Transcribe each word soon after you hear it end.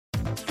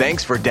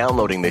Thanks for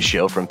downloading this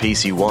show from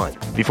PC One.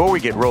 Before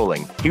we get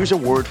rolling, here's a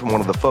word from one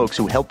of the folks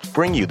who helped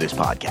bring you this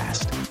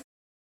podcast.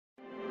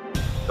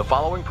 The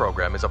following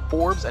program is a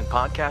Forbes and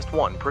Podcast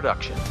One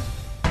production.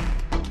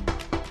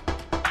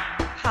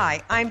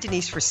 Hi, I'm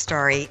Denise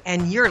Ristori,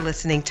 and you're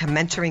listening to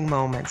Mentoring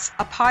Moments,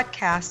 a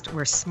podcast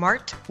where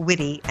smart,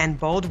 witty, and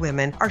bold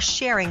women are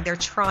sharing their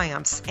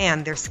triumphs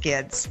and their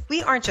skids.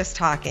 We aren't just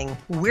talking,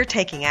 we're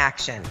taking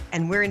action,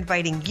 and we're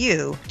inviting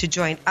you to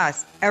join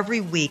us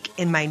every week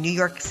in my New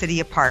York City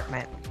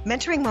apartment.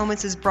 Mentoring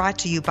Moments is brought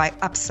to you by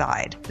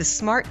Upside. The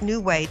smart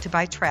new way to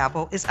buy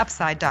travel is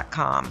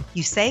Upside.com.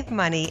 You save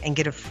money and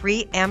get a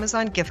free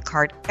Amazon gift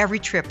card every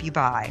trip you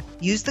buy.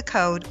 Use the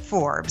code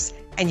Forbes,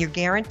 and you're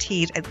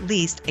guaranteed at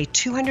least a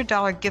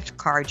 $200 gift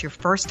card your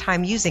first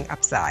time using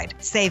Upside.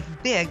 Save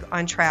big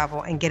on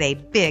travel and get a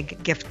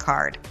big gift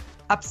card.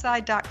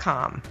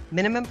 Upside.com.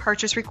 Minimum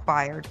purchase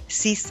required.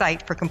 See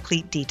site for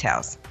complete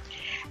details.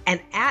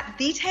 And at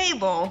the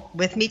table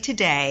with me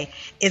today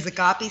is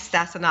Agapi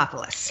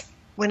Stassinopoulos.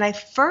 When I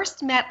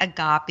first met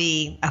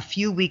Agapi a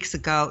few weeks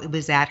ago, it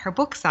was at her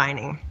book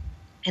signing.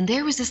 And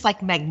there was this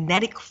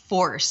magnetic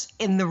force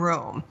in the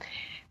room.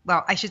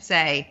 Well, I should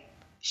say,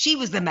 she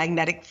was the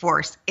magnetic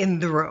force in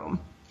the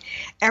room.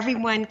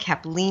 Everyone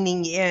kept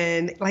leaning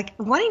in,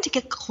 wanting to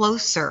get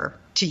closer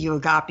to you,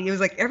 Agapi. It was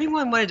like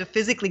everyone wanted to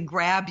physically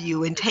grab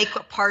you and take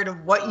a part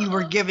of what you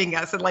were giving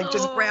us and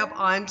just grab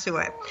onto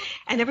it.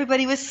 And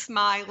everybody was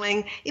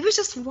smiling. It was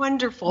just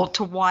wonderful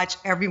to watch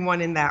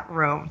everyone in that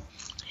room.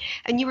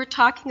 And you were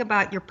talking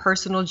about your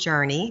personal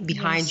journey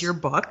behind your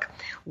book,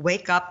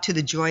 Wake Up to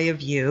the Joy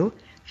of You,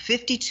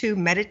 52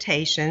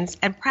 meditations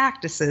and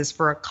practices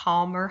for a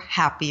calmer,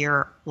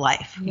 happier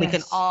life. Yes. We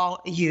can all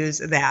use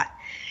that.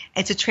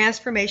 It's a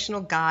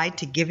transformational guide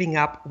to giving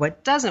up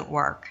what doesn't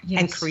work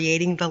and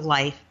creating the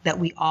life that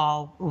we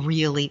all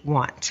really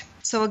want.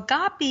 So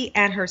Agapi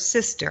and her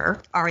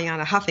sister,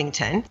 Arianna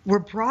Huffington, were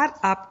brought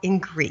up in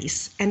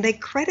Greece, and they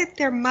credit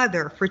their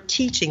mother for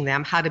teaching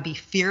them how to be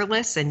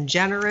fearless and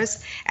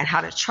generous and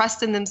how to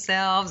trust in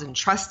themselves and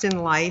trust in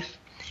life.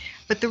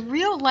 But the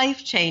real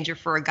life changer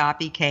for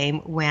Agapi came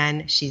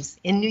when she's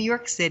in New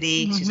York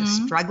City, she's a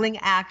struggling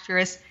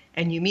actress,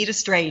 and you meet a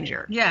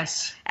stranger.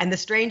 Yes. And the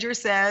stranger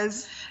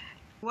says,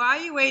 "Why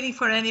are you waiting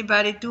for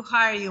anybody to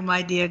hire you,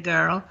 my dear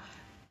girl?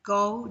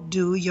 Go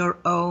do your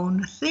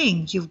own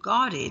thing. You've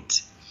got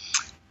it."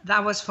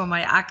 That was for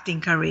my acting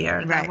career.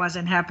 Right. That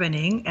wasn't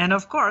happening. And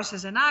of course,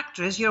 as an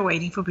actress, you're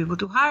waiting for people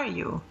to hire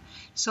you.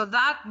 So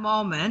that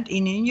moment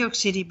in a New York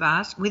City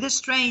bus with a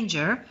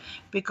stranger,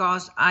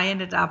 because I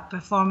ended up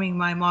performing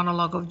my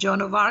monologue of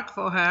Joan of Arc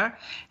for her,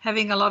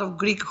 having a lot of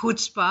Greek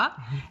chutzpah,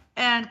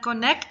 and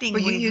connecting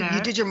with her.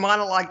 You did your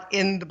monologue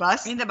in the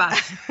bus? In the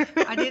bus.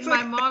 I did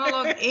my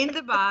monologue in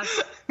the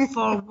bus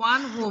for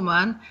one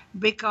woman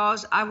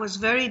because I was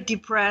very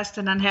depressed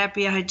and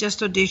unhappy. I had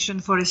just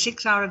auditioned for a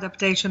 6-hour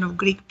adaptation of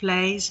Greek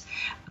plays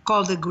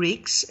called The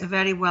Greeks, a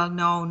very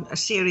well-known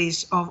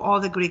series of all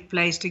the Greek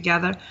plays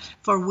together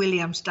for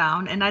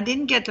Williamstown. And I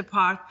didn't get the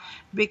part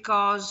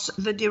because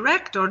the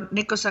director,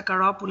 Nikos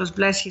Sakaropoulos,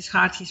 bless his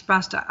heart, he's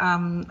passed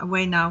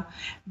away now,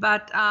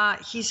 but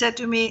he said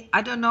to me,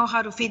 "I don't know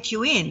how to fit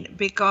you in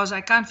because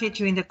I can't fit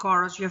you in the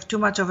chorus. You have too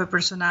much of a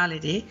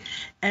personality.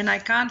 And I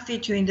can't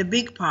fit you in the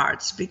big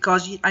parts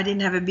because I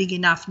didn't have a big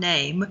enough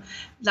name,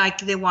 like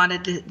they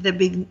wanted the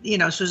big,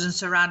 Susan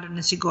Sarandon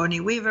and Sigourney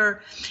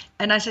Weaver."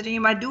 And I said to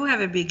him, "I do have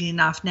a big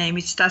enough name.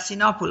 It's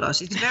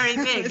Stassinopoulos. It's very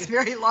big." It's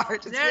very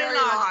large. It's very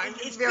large.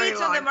 It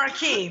fits on the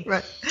marquee.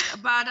 Right.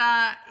 But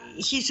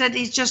he said,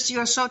 "It's just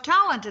you're so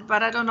talented,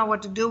 but I don't know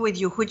what to do with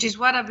you," which is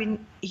what I've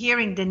been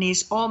hearing,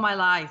 Denise, all my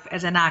life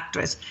as an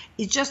actress.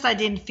 It's just I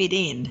didn't fit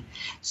in.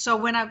 So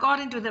when I got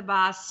into the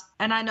bus,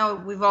 and I know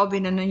we've all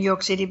been in a New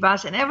York City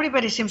bus, and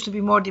everybody seems to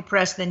be more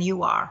depressed than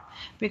you are.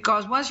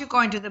 Because once you go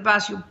into the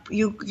bus,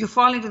 you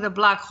fall into the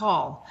black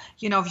hole,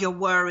 of your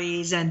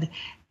worries and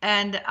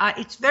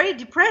it's very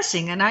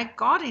depressing. And I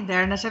got in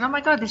there and I said, "Oh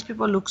my God, these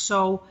people look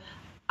so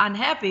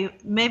unhappy,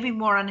 maybe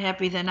more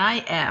unhappy than I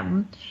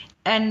am."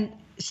 And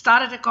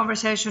started a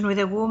conversation with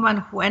a woman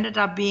who ended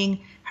up being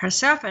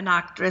herself an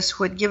actress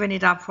who had given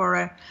it up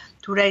to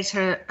raise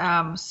her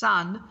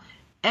son.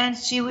 And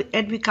she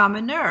had become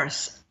a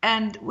nurse.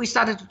 And we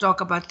started to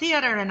talk about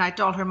theater, and I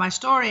told her my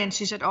story, and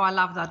she said, "Oh, I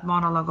love that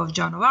monologue of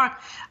Joan of Arc."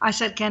 I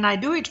said, "Can I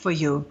do it for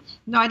you?"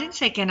 No, I didn't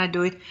say, "Can I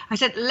do it?" I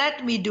said,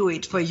 "Let me do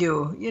it for you."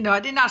 I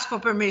didn't ask for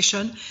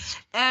permission.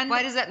 And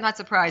why does that not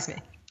surprise me?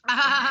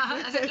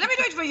 I said, "Let me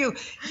do it for you.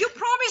 You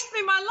promised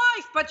me my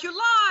life, but you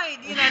lied."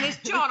 And it's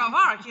Joan of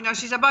Arc.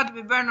 She's about to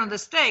be burned on the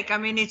stake. I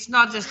mean, it's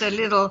not just a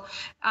little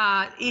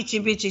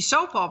itsy-bitsy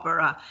soap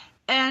opera.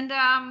 And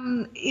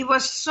it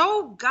was so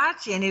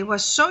gutsy, and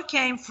it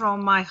came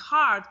from my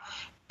heart.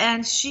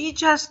 And she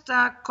just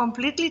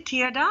completely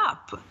teared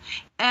up.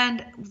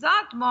 And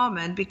that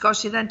moment, because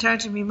she then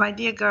turned to me, "My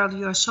dear girl,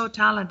 you are so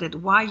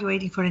talented. Why are you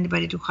waiting for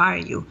anybody to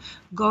hire you?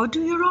 Go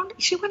do your own."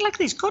 She went like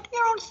this, "Go do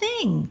your own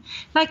thing.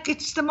 Like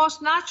it's the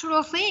most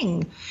natural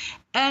thing."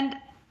 And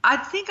I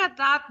think at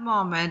that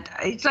moment,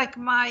 it's like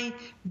my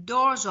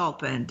doors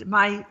opened,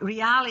 my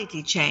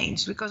reality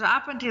changed, because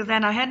up until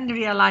then I hadn't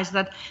realized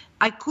that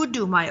I could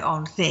do my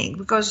own thing,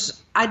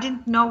 because I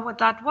didn't know what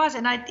that was.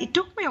 And it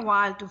took me a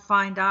while to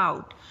find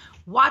out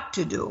what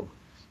to do.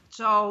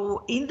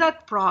 So in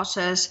that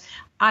process,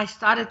 I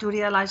started to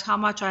realize how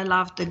much I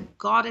loved the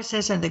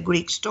goddesses and the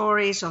Greek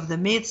stories of the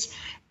myths.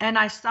 And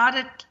I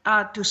started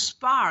to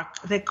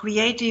spark the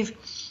creative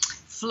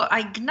flow. I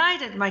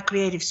ignited my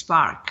creative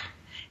spark.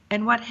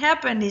 And what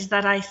happened is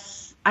that I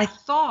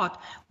thought,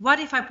 what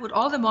if I put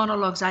all the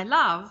monologues I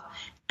love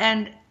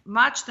and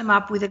match them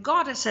up with the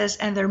goddesses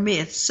and their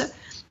myths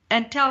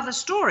and tell the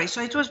story?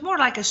 So it was more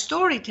like a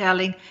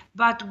storytelling,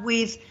 but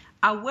with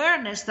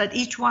awareness that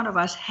each one of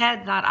us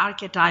had that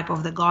archetype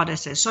of the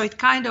goddesses. So it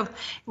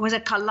was a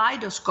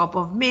kaleidoscope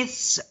of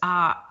myths,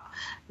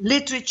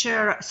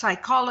 literature,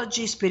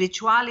 psychology,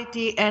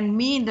 spirituality, and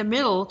me in the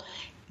middle,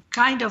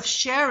 kind of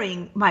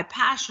sharing my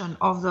passion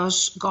of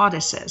those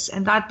goddesses.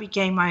 And that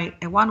became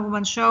a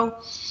one-woman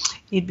show.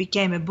 It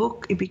became a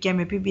book. It became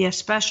a PBS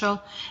special.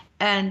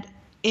 And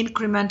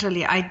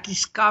incrementally, I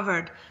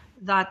discovered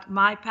that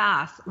my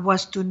path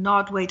was to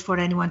not wait for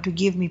anyone to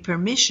give me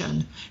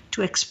permission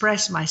to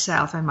express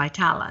myself and my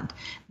talent.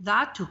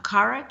 That took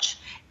courage.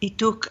 It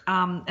took,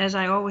 as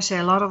I always say,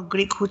 a lot of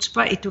Greek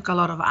chutzpah. It took a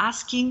lot of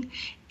asking.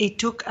 It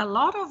took a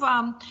lot of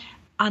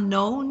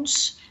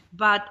unknowns.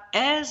 But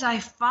as I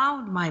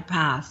found my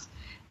path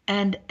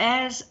and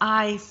as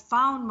I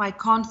found my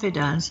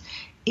confidence,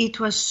 it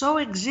was so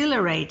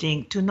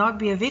exhilarating to not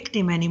be a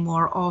victim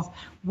anymore of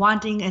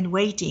wanting and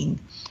waiting,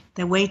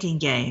 the waiting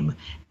game.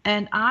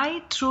 And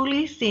I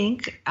truly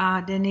think,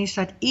 Denise,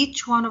 that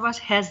each one of us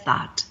has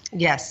that.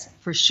 Yes,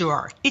 for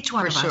sure. Each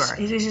one of us.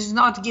 This is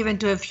not given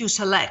to a few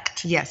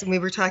select. Yes, and we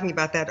were talking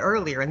about that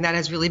earlier, and that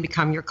has really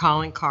become your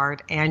calling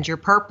card and your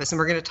purpose. And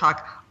we're going to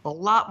talk a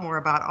lot more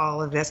about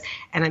all of this.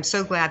 And I'm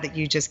so glad that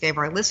you just gave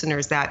our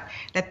listeners that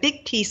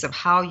big piece of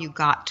how you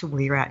got to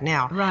where you're at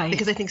now. Right.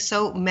 Because I think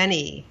so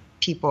many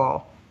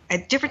people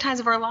at different times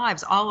of our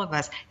lives, all of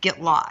us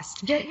get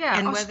lost. Yeah,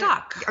 and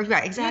stuck.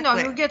 Right,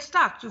 exactly. You get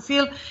stuck. You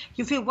feel,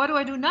 what do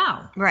I do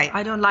now? Right.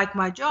 I don't like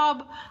my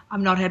job.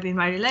 I'm not happy in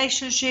my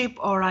relationship,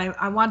 or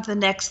I want the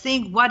next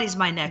thing. What is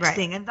my next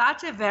thing? And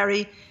that's a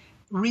very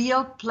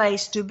real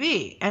place to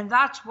be. And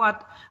that's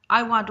what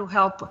I want to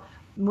help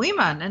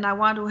women, and I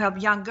want to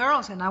help young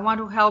girls, and I want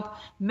to help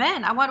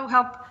men. I want to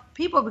help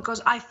people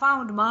because I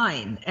found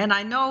mine, and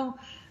I know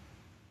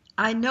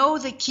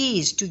the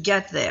keys to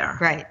get there.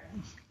 Right.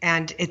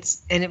 And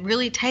it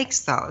really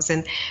takes those.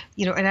 And,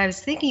 and I was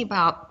thinking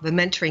about the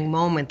mentoring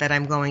moment that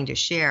I'm going to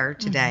share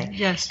today. Mm-hmm.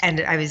 Yes.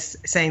 And I was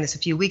saying this a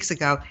few weeks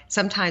ago.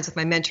 Sometimes with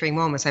my mentoring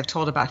moments, I've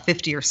told about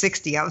 50 or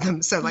 60 of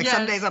them. So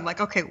some days I'm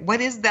like, okay, what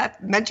is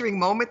that mentoring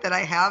moment that I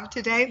have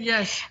today?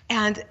 Yes.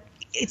 And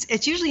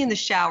it's usually in the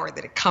shower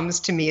that it comes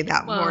to me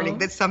that morning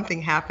that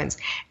something happens.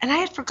 And I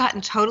had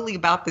forgotten totally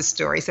about this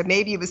story. So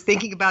maybe it was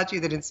thinking about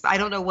you I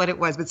don't know what it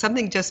was, but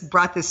something just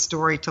brought this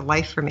story to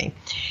life for me.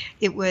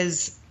 It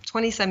was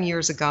 20-some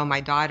years ago.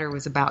 My daughter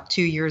was about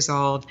 2 years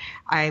old.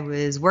 I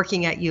was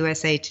working at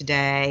USA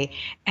Today,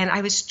 and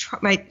I was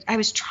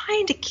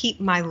trying to keep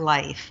my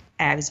life.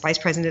 I was vice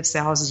president of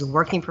sales, as a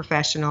working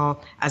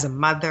professional, as a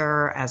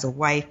mother, as a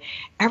wife,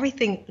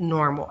 everything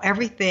normal,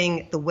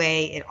 everything the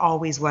way it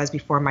always was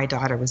before my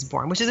daughter was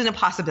born, which is an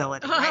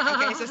impossibility, right?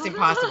 Okay, it's just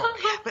impossible.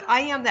 But I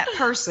am that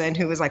person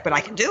who was like, but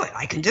I can do it.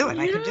 I can do it.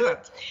 I can do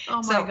it.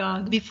 Oh, my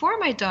God. Before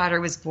my daughter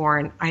was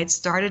born, I had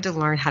started to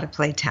learn how to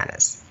play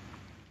tennis.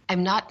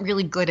 I'm not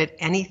really good at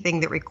anything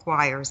that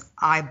requires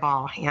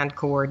eyeball hand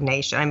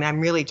coordination. I mean, I'm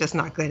really just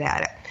not good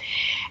at it.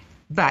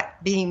 But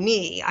being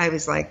me, I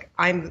was like,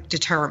 I'm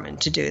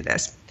determined to do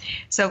this.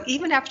 So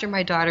even after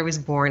my daughter was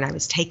born, I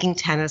was taking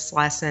tennis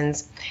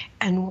lessons.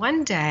 And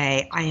one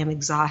day I am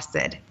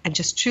exhausted and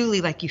just truly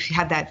like you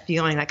had that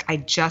feeling like I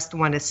just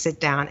want to sit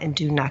down and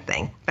do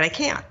nothing. But I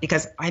can't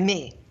because I'm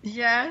me.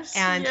 Yes.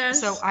 And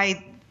so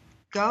I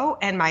go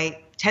and my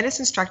tennis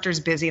instructor is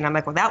busy. And I'm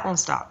like, well, that won't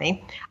stop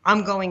me.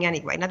 I'm going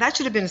anyway. Now that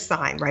should have been a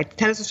sign, right? The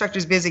tennis instructor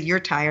is busy. You're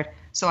tired.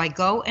 So I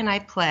go and I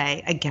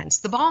play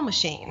against the ball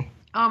machine.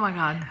 Oh, my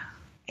God.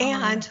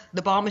 And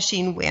the ball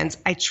machine wins.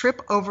 I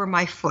trip over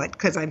my foot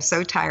because I'm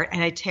so tired,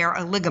 and I tear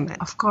a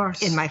ligament. Of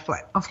course. In my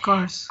foot. Of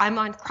course. I'm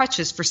on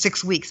crutches for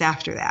 6 weeks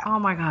after that. Oh,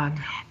 my God.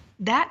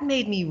 That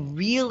made me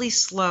really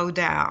slow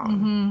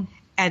down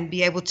and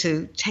be able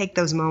to take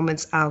those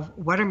moments of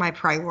what are my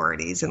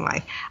priorities in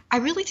life. I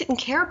really didn't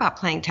care about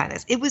playing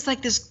tennis. It was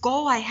like this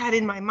goal I had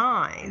in my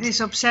mind.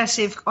 This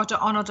obsessive on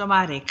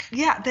automatic.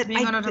 Yeah, but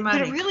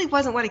it really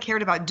wasn't what I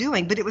cared about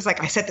doing. But it was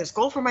like I set this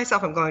goal for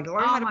myself. I'm going to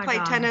learn how to play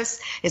tennis.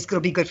 It's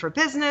going to be good for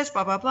business,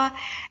 blah, blah, blah.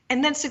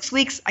 And then 6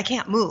 weeks, I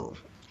can't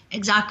move.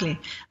 Exactly.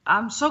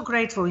 I'm so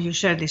grateful you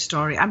shared this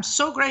story. I'm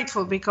so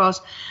grateful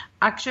because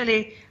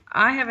actually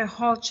I have a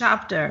whole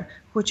chapter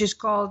which is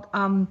called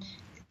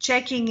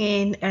Checking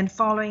in and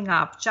Following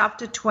Up,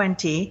 Chapter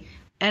 20,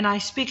 And I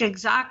speak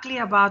exactly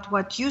about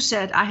what you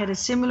said. I had a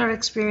similar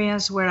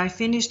experience where I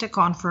finished a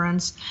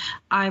conference.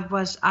 I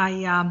was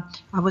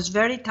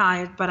very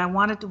tired, but I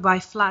wanted to buy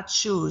flat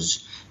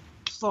shoes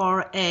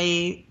for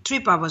a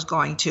trip I was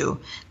going to.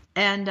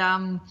 And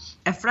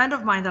a friend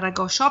of mine that I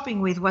go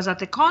shopping with was at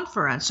the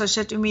conference. So she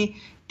said to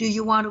me, do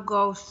you want to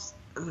go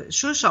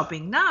shoe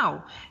shopping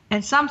now?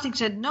 And something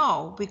said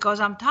no, because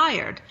I'm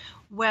tired.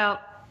 Well,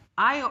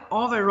 I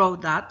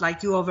overrode that,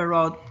 like you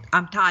overrode,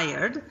 I'm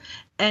tired.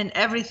 And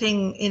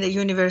everything in the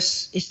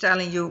universe is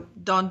telling you,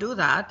 don't do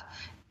that.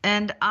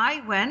 And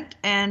I went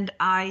and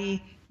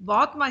I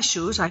bought my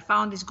shoes. I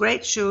found these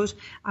great shoes.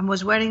 I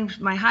was wearing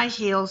my high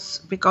heels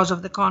because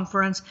of the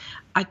conference.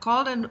 I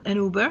called an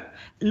Uber,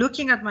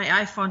 looking at my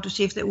iPhone to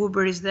see if the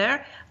Uber is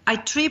there. I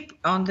trip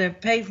on the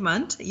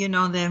pavement,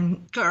 the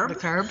curb. The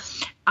curb.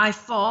 I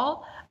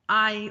fall.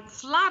 I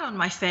flat on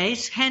my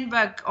face,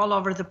 handbag all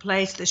over the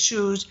place, the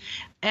shoes,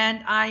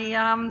 and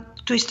I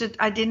twisted.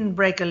 I didn't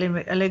break a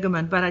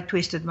ligament, but I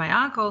twisted my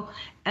ankle.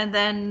 And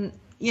then,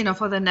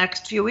 for the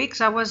next few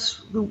weeks, I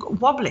was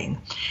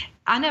wobbling.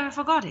 I never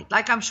forgot it.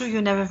 Like I'm sure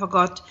you never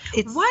forgot.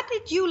 What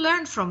did you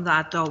learn from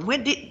that, though?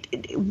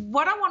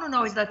 What I want to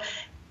know is that,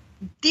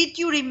 did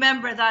you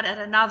remember that at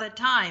another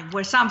time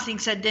where something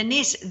said,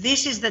 Denise,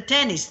 this is the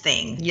tennis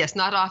thing? Yes,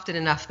 not often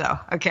enough, though.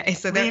 Okay,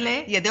 so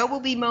really? Yeah, there will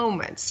be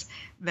moments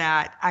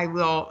that I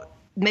will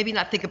maybe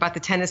not think about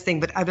the tennis thing,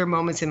 but other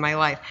moments in my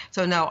life.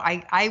 So no,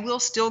 I will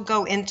still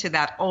go into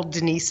that old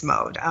Denise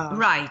mode.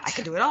 Right. I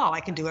can do it all. I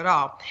can do it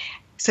all.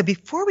 So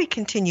before we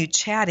continue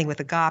chatting with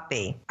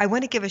Agapi, I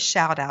want to give a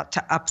shout out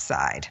to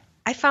Upside.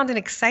 I found an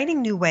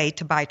exciting new way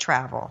to buy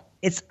travel.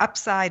 It's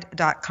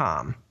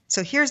upside.com.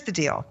 So here's the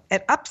deal.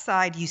 At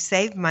Upside, you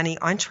save money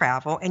on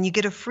travel and you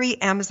get a free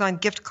Amazon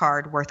gift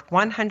card worth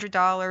 $100,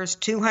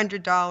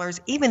 $200,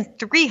 even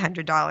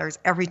 $300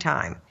 every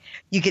time.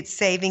 You get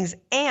savings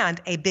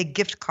and a big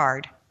gift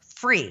card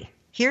free.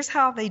 Here's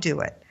how they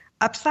do it.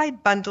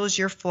 Upside bundles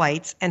your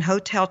flights and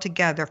hotel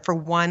together for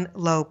one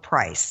low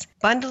price.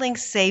 Bundling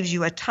saves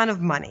you a ton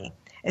of money,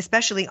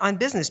 especially on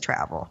business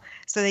travel.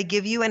 So they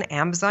give you an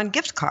Amazon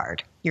gift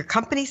card. Your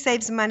company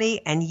saves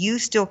money and you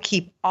still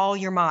keep all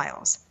your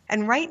miles.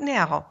 And right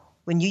now,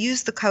 when you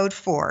use the code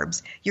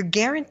Forbes, you're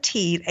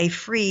guaranteed a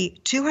free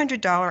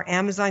 $200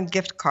 Amazon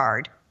gift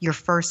card your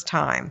first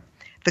time.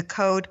 The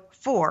code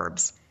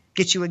Forbes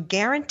gets you a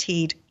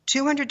guaranteed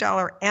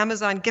 $200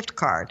 Amazon gift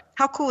card.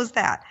 How cool is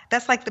that?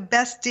 That's like the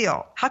best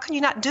deal. How can you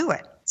not do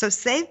it? So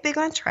save big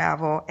on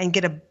travel and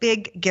get a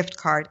big gift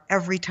card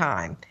every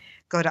time.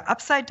 Go to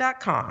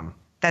upside.com.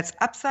 That's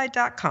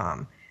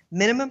upside.com.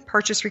 Minimum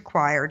purchase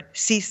required.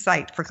 See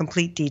site for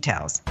complete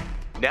details.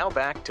 Now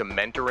back to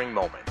Mentoring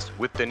Moments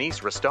with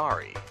Denise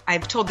Rastari.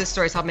 I've told this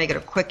story, so I'll make it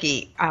a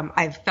quickie.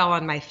 I fell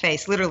on my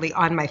face, literally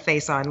on my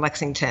face on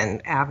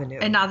Lexington Avenue.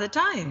 Another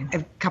time?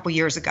 A couple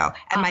years ago.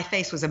 And my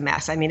face was a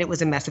mess. I mean, it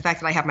was a mess. The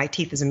fact that I have my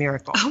teeth is a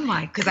miracle. Oh,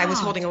 my God. Because I was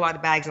holding a lot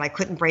of bags and I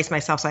couldn't brace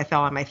myself, so I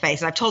fell on my face.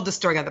 And I've told this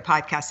story on the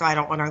podcast, so I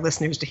don't want our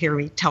listeners to hear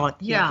me tell it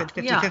for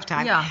the 55th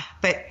time. Yeah.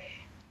 But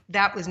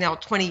that was now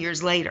 20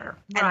 years later.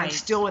 And Right. I'm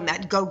still in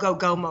that go, go,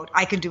 go mode.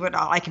 I can do it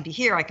all. I can be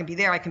here. I can be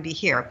there. I can be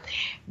here.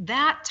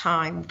 That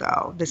time,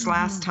 though, this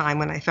last time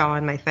when I fell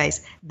on my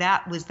face,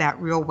 that was that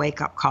real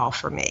wake-up call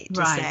for me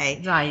to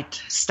say,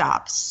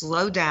 stop,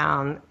 slow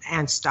down,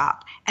 and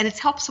stop. And it's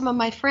helped some of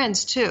my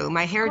friends, too.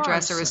 My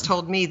hairdresser has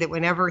told me that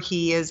whenever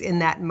he is in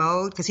that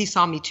mode, because he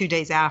saw me 2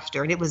 days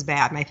after, and it was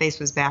bad. My face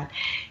was bad.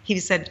 He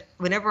said,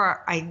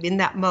 whenever I'm in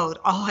that mode,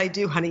 all I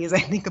do, honey, is I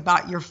think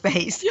about your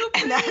face.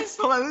 And that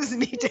slows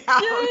me down.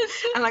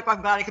 Yes. I'm like, well,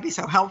 I'm glad I could be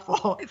so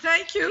helpful.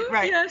 Thank you.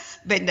 Right. Yes.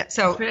 But no,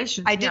 so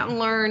I didn't Yeah.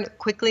 learn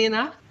quickly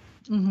enough.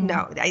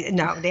 No,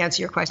 to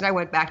answer your question, I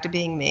went back to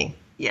being me.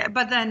 Yeah,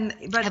 but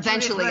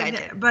eventually I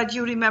did. But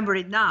you remember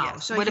it now.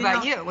 Yes. So What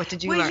about you? What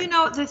did you learn?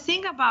 Well, the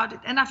thing about it,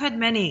 and I've had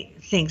many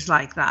things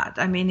like that.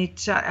 I mean,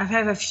 I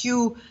have a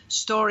few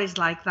stories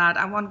like that.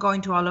 I won't go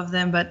into all of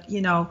them, but,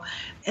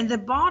 and the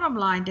bottom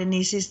line,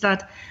 Denise, is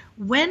that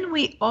when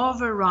we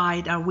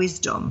override our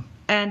wisdom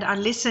and are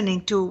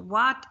listening to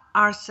what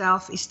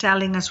ourself is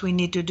telling us we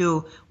need to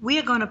do, we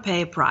are going to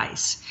pay a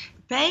price.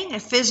 Paying a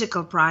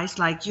physical price,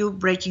 like you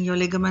breaking your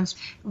ligaments,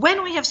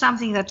 when we have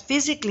something that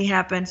physically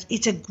happens,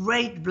 it's a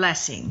great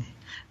blessing,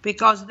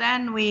 because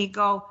then we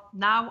go,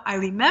 now I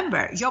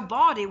remember. Your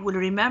body will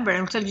remember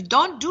and will tell you,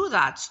 don't do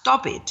that,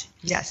 stop it.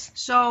 Yes.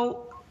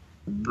 So,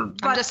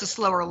 I'm just a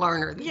slower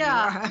learner than you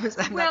are. I'm not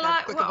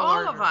that quick of a all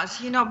learner. of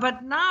us,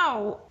 but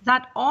now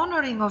that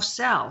honoring of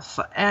self,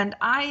 and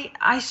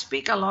I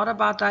speak a lot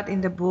about that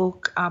in the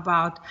book,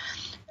 about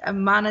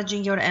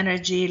managing your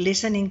energy,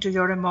 listening to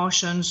your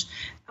emotions.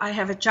 I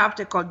have a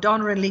chapter called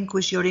Don't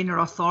Relinquish Your Inner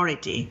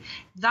Authority.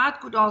 That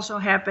could also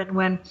happen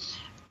when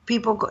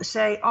people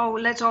say, oh,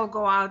 let's all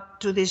go out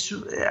to this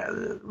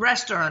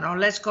restaurant, or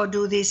let's go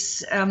do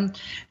this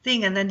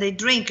thing, and then they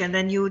drink, and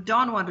then you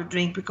don't want to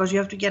drink because you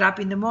have to get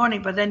up in the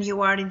morning, but then you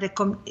are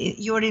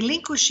you're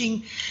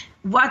relinquishing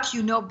what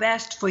you know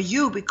best for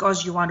you,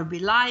 because you want to be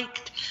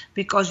liked,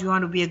 because you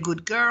want to be a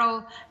good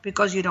girl,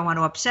 because you don't want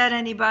to upset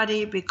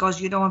anybody,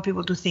 because you don't want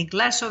people to think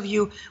less of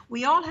you.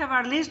 We all have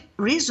our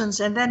reasons,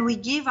 and then we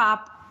give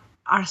up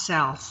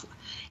ourselves.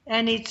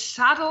 And it's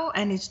subtle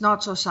and it's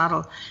not so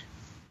subtle,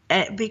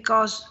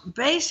 because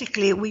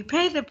basically we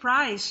pay the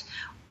price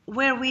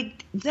where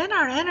then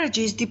our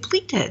energy is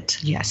depleted.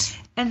 Yes.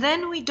 And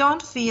then we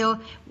don't feel,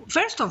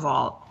 first of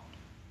all,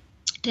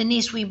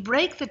 Denise, we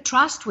break the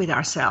trust with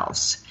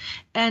ourselves.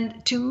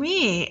 And to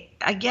me,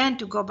 again,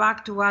 to go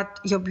back to what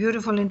your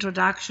beautiful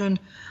introduction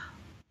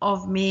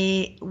of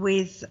me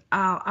with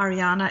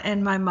Arianna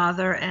and my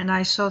mother, and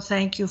I so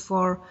thank you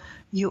for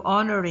you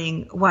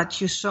honoring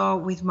what you saw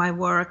with my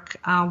work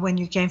when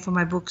you came for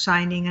my book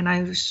signing. And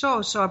I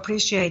so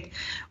appreciate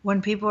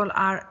when people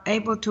are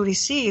able to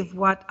receive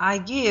what I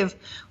give,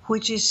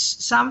 which is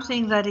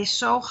something that is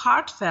so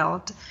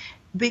heartfelt,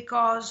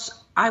 because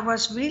I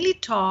was really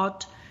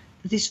taught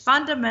this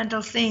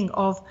fundamental thing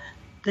of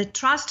the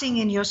trusting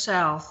in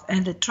yourself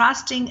and the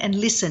trusting and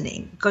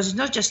listening, because it's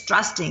not just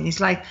trusting, it's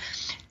like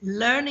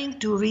learning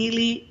to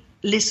really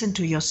listen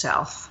to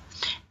yourself.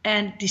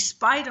 And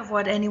despite of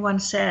what anyone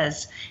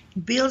says,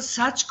 build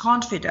such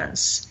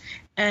confidence.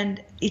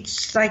 And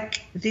it's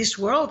like this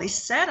world is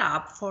set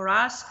up for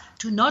us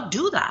to not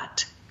do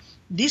that.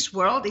 This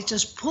world is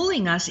just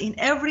pulling us in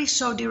every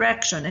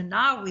direction. And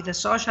now with the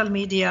social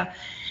media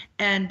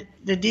and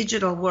the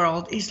digital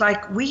world, it's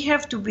like we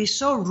have to be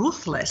so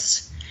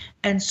ruthless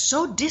and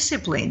so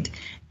disciplined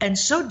and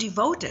so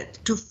devoted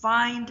to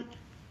find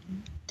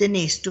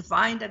Denise, to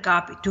find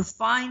Agapi, to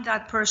find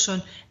that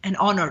person and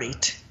honor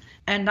it.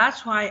 And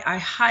that's why I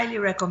highly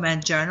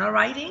recommend journal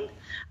writing.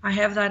 I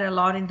have that a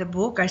lot in the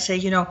book. I say,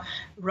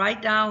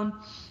 write down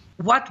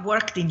what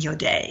worked in your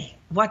day,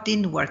 what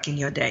didn't work in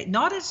your day.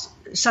 Not as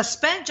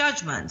suspend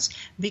judgments.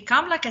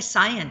 Become like a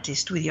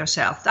scientist with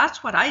yourself.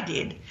 That's what I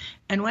did.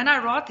 And when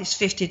I wrote these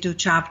 52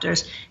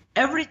 chapters,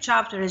 every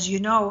chapter, as you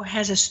know,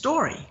 has a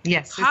story.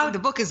 Yes, the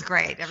book is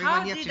great.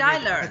 Everyone, how did I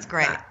learn? It's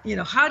great.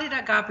 That? How did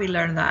Agapi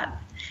learn that?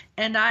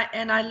 And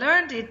I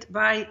learned it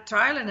by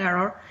trial and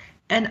error.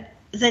 And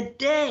the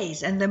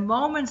days and the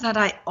moments that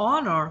I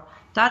honor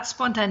that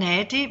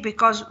spontaneity,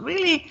 because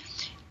really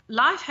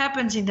life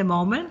happens in the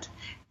moment.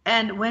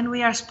 And when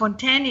we are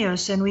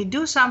spontaneous and we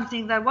do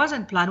something that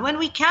wasn't planned, when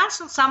we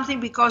cancel something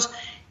because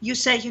you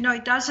say,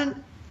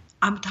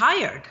 I'm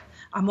tired,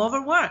 I'm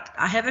overworked,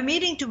 I have a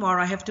meeting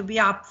tomorrow, I have to be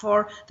up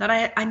for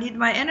that, I need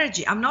my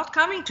energy, I'm not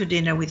coming to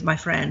dinner with my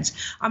friends,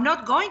 I'm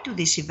not going to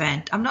this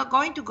event, I'm not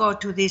going to go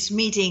to this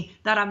meeting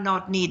that I'm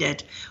not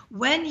needed.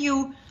 When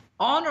you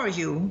honor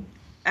you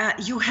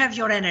have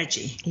your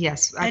energy.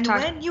 Yes.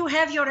 When you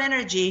have your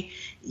energy,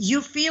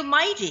 you feel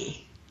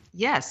mighty.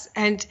 Yes.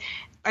 And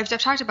I've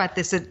talked about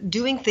this,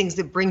 doing things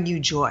that bring you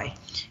joy.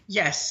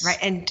 Yes. Right.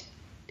 And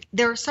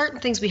there are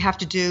certain things we have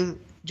to do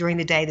during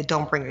the day that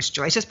don't bring us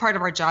joy. It's just part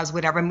of our jobs,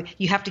 whatever.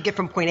 You have to get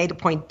from point A to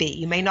point B.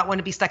 You may not want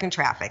to be stuck in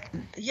traffic.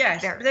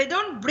 Yes, they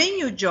don't bring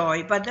you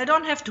joy, but they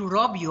don't have to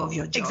rob you of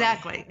your joy.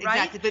 Exactly, right?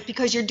 Exactly. But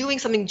because you're doing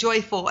something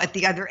joyful at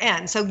the other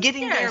end. So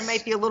getting there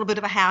might be a little bit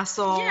of a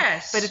hassle.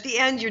 Yes. But at the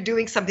end, you're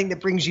doing something that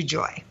brings you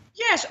joy.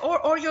 Yes,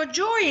 or your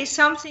joy is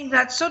something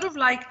that's sort of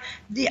like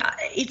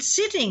it's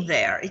sitting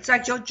there. It's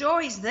like your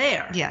joy is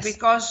there. Yes.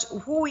 Because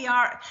who we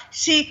are.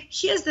 See,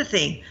 here's the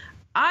thing.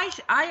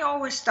 I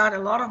always start a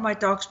lot of my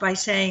talks by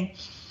saying,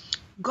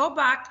 go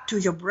back to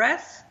your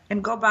breath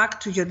and go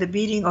back to the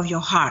beating of your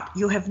heart.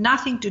 You have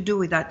nothing to do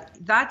with that.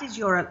 That is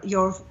your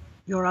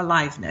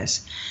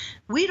aliveness.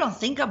 We don't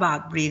think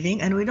about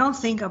breathing, and we don't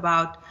think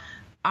about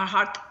our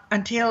heart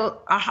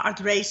until our heart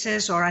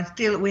races or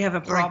until we have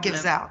a problem. Or it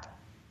gives out.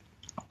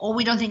 Or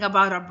we don't think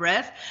about our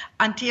breath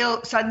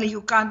until suddenly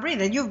you can't breathe.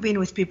 And you've been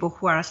with people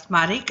who are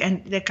asthmatic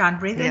and they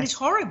can't breathe, and it's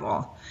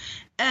horrible.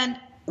 And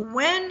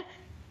when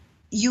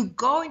you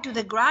go into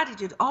the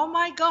gratitude, oh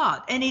my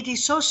God, and it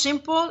is so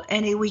simple,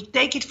 and we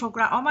take it for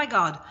granted. Oh my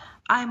God,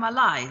 I'm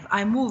alive,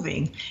 I'm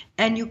moving.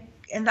 And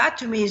that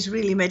to me is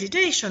really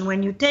meditation,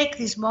 when you take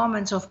these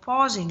moments of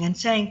pausing and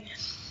saying,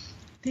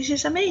 this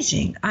is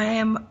amazing.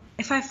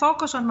 If I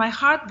focus on my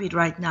heartbeat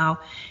right now,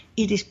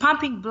 it is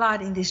pumping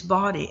blood in this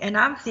body. And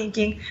I'm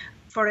thinking,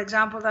 for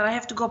example, that I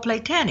have to go play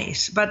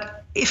tennis.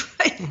 But if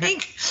I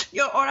think,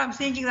 or I'm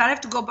thinking that I have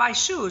to go buy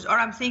shoes, or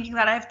I'm thinking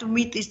that I have to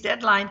meet this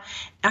deadline,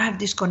 I have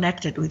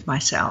disconnected with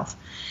myself.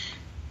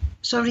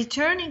 So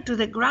returning to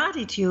the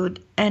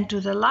gratitude and to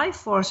the life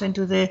force and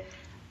to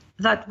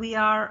that we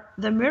are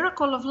the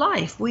miracle of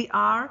life. We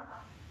are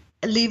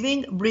a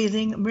living,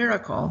 breathing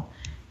miracle.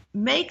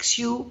 Makes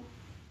you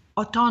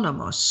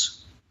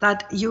autonomous,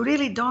 that you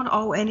really don't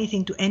owe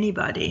anything to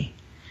anybody.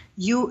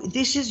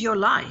 This is your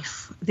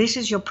life. This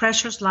is your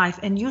precious life.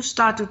 And you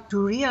started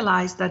to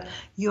realize that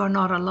you are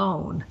not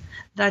alone,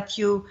 that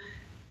you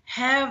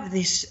have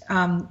this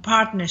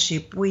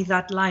partnership with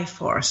that life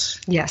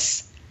force.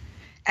 Yes.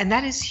 And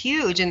that is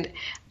huge. And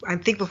I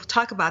think we'll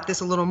talk about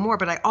this a little more,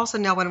 but I also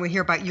now want to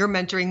hear about your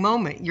mentoring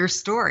moment, your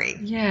story.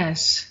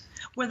 Yes.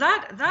 Well,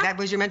 that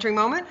was your mentoring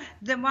moment?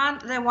 The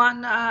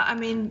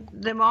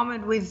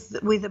moment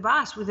with the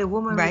bus, with the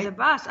woman Right. with the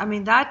bus. I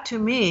mean, that to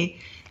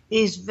me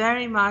is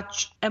very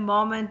much a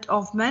moment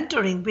of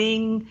mentoring,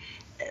 being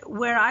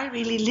where I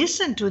really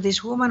listened to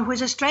this woman who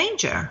is a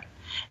stranger.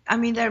 I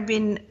mean, there have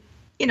been,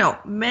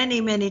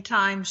 many, many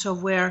times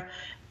of where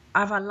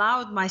I've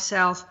allowed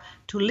myself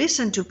to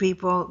listen to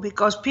people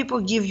because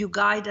people give you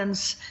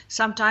guidance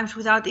sometimes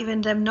without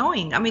even them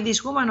knowing. I mean,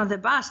 this woman on the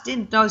bus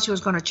didn't know she was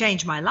going to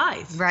change my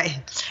life.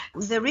 Right.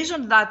 The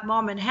reason that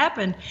moment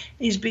happened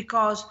is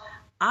because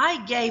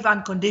I gave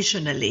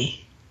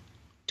unconditionally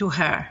to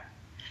her.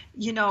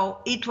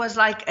 It was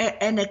like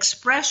an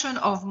expression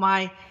of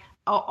my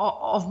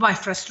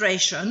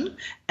frustration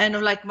and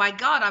of like, my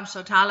God, I'm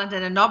so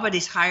talented and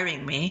nobody's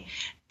hiring me.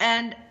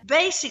 And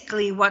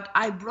basically what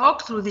I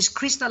broke through this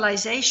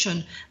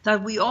crystallization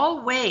that we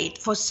all wait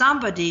for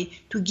somebody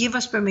to give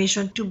us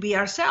permission to be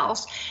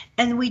ourselves.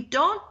 And we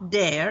don't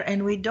dare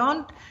and we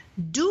don't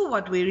do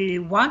what we really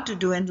want to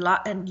do and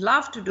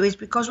love to do is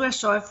because we're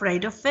so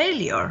afraid of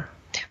failure.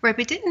 Right,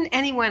 but didn't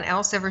anyone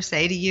else ever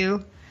say to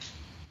you,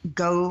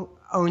 go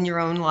own your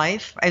own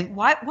life?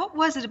 What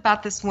was it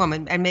about this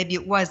woman? And maybe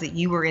it was that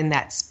you were in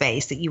that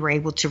space that you were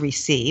able to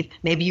receive.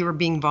 Maybe you were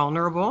being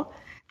vulnerable,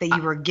 that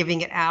you were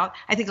giving it out.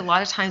 I think a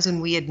lot of times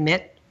when we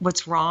admit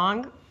what's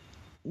wrong,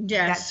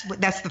 yes,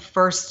 that's the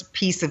first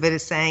piece of it,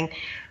 is saying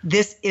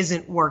this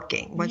isn't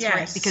working. What's yes.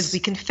 right? Because we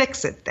can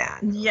fix it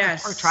then.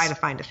 Yes. Or try to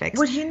find a fix.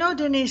 Well,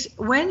 Denise,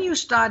 when you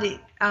study,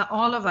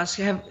 all of us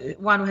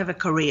want to have a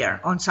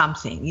career on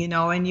something,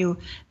 and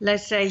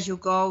let's say you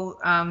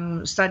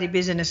go study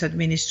business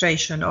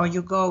administration, or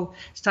you go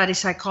study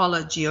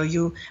psychology,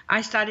 or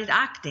I studied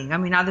acting. I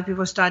mean, other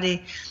people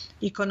study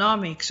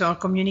economics or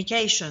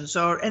communications,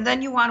 and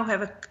then you want to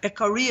have a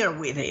career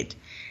with it.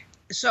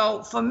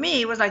 So for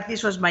me, it was like,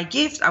 this was my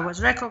gift. I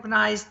was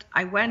recognized.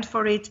 I went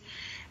for it.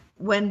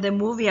 When the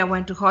movie I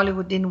went to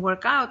Hollywood didn't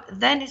work out,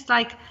 then it's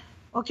like,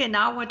 okay,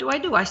 now what do? I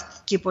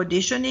keep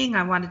auditioning.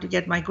 I wanted to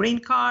get my green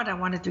card. I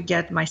wanted to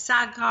get my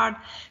SAG card.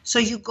 So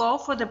you go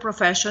for the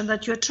profession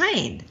that you're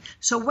trained.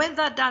 So when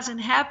that doesn't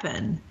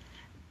happen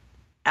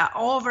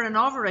over and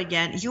over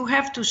again, you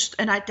have to,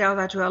 and I tell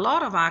that to a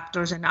lot of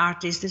actors and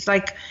artists, it's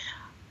like,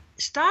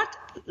 start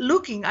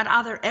looking at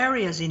other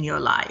areas in your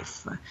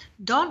life.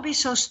 Don't be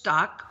so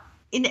stuck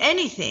in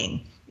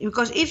anything.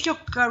 Because if your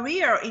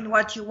career in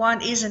what you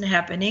want isn't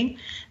happening,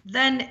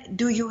 then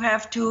do you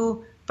have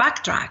to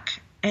backtrack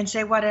and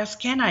say, what else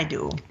can I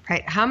do?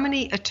 Right. How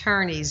many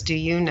attorneys do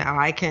you know?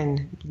 I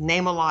can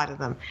name a lot of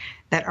them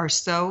that are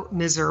so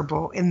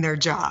miserable in their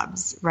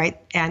jobs, right?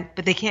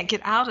 But they can't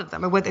get out of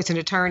them. Whether it's an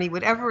attorney,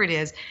 whatever it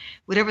is,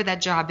 whatever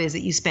that job is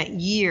that you spent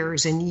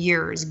years and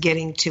years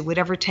getting to,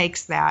 whatever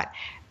takes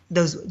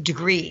those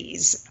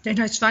degrees.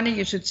 It's funny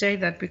you should say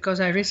that,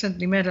 because I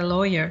recently met a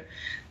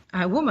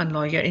woman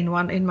lawyer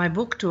in my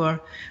book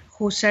tour,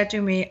 who said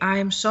to me, I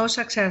am so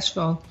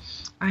successful.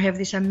 I have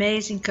this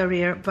amazing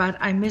career, but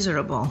I'm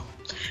miserable.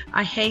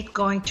 I hate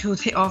going to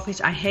the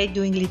office. I hate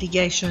doing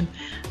litigation.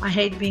 I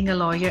hate being a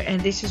lawyer, and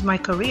this is my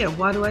career.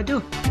 What do I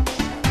do?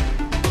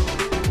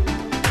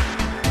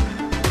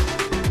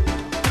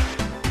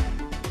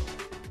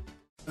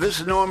 This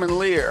is Norman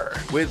Lear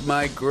with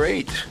my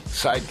great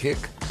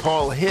sidekick,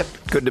 Paul Hipp.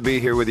 Good to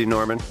be here with you,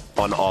 Norman,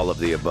 on All of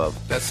the Above.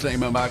 That's the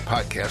name of my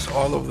podcast,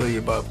 All of the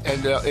Above.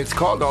 And it's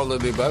called All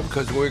of the Above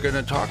because we're going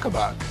to talk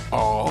about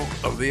all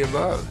of the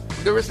above.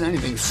 There isn't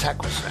anything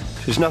sacrosanct.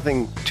 There's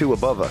nothing too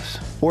above us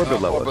or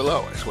below us. Or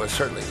below us. Well,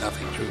 certainly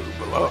nothing too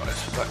below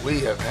us. But we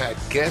have had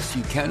guests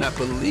you cannot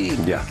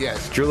believe. Yeah.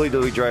 Guests. Julie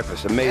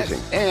Louis-Dreyfus, amazing.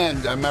 Yes.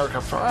 And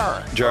America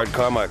Ferrara. Jared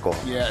Carmichael.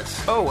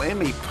 Yes. Oh,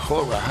 Amy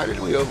Poehler. How did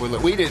we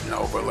overlook? We didn't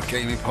overlook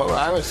Amy Poehler.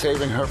 I was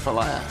saving her for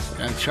last.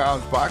 And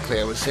Charles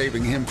Barkley, I was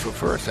saving him for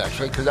first,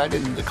 actually, because I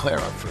didn't declare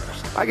up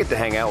first. I get to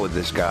hang out with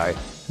this guy,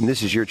 and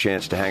this is your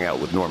chance to hang out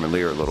with Norman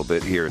Lear a little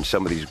bit here and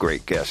some of these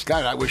great guests.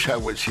 God, I wish I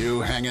was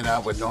you hanging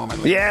out with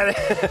Norman Lear.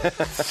 Yeah.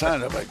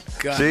 Son of a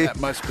gun, See? That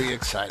must be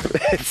exciting.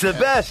 It's the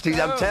best.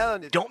 I'm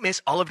telling you. Don't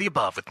miss All of the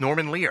Above with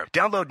Norman Lear.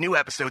 Download new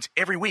episodes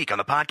every week on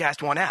the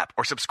Podcast One app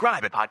or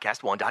subscribe at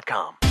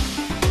podcastone.com.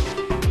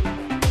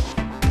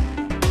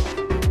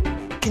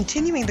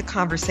 Continuing the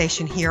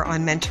conversation here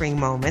on Mentoring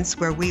Moments,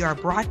 where we are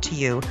brought to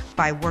you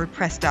by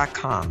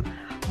WordPress.com.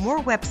 More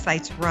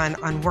websites run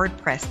on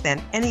WordPress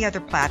than any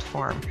other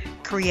platform.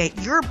 Create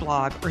your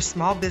blog or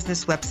small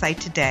business website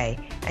today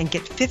and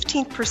get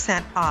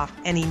 15% off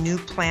any new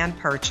plan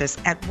purchase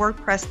at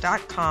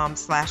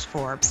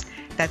WordPress.com/Forbes.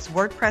 That's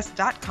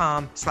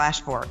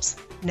WordPress.com/Forbes.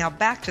 Now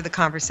back to the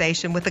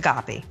conversation with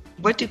Agapi.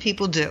 What do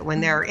people do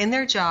when they're in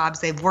their jobs?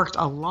 They've worked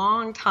a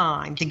long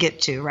time to get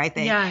to, right?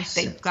 Yes.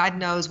 God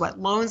knows what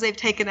loans they've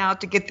taken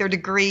out to get their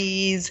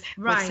degrees,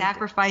 right. What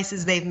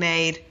sacrifices they've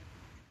made,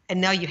 and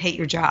now you hate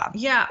your job.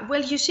 Yeah,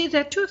 well, you see,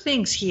 there are two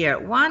things here.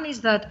 One is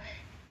that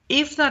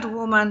if that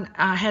woman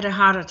had a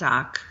heart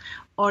attack,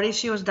 or if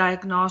she was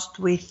diagnosed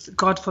with,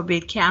 God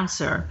forbid,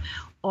 cancer,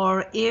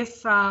 or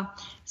if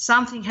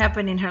something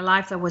happened in her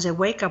life that was a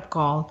wake-up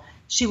call,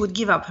 she would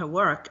give up her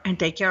work and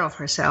take care of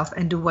herself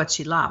and do what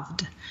she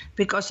loved,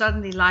 because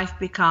suddenly life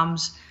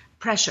becomes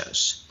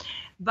precious.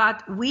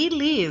 But we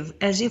live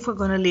as if we're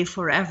going to live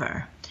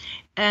forever.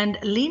 And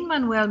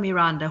Lin-Manuel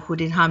Miranda, who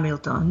did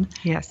Hamilton,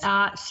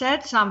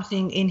 said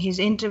something in his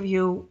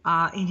interview,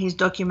 in his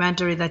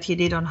documentary that he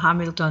did on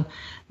Hamilton,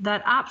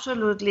 that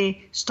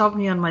absolutely stopped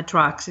me on my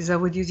tracks.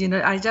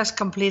 I just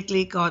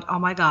completely got, oh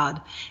my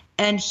God.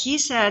 And he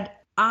said,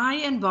 I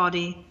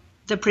embody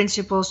the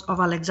principles of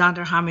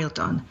Alexander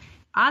Hamilton.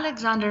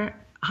 Alexander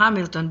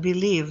Hamilton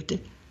believed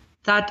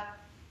that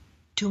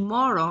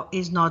tomorrow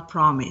is not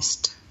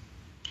promised.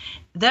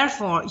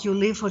 Therefore, you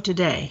live for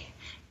today.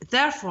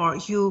 Therefore,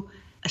 you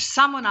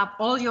summon up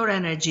all your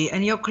energy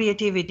and your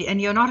creativity,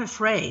 and you're not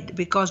afraid,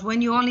 because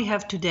when you only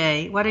have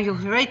today, what are you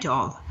afraid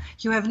of?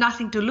 You have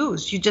nothing to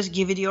lose. You just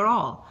give it your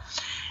all.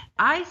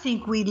 I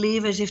think we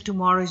live as if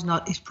tomorrow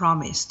is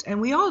promised,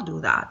 and we all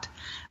do that.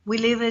 We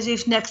live as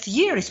if next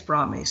year is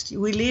promised.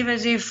 We live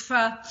as if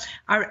our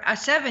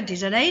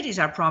 70s and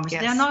 80s are promised.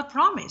 Yes. They're not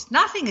promised.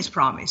 Nothing is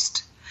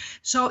promised.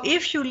 So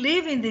if you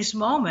live in this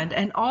moment,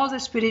 and all the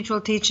spiritual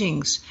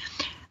teachings,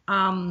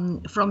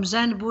 from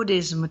Zen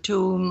Buddhism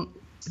to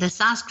the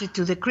Sanskrit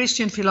to the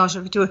Christian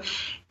philosophy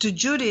to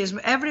Judaism,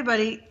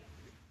 everybody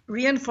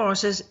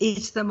reinforces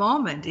it's the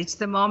moment. It's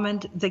the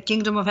moment. The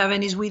kingdom of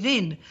heaven is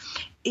within.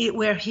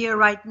 We're here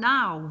right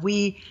now.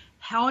 We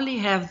only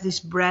have this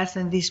breath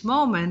and this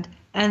moment,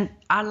 and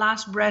our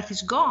last breath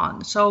is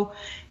gone. So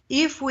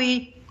if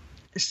we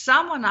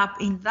summon up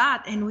in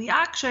that, and we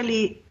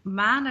actually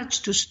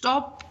manage to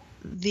stop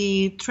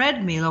the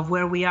treadmill of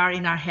where we are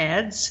in our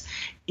heads,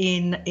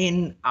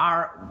 in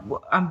our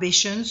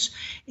ambitions,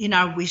 in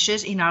our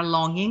wishes, in our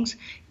longings,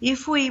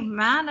 if we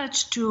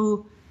manage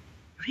to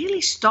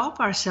really stop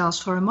ourselves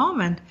for a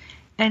moment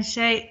and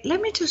say,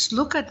 let me just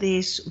look at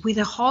this with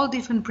a whole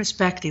different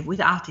perspective, with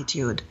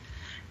attitude.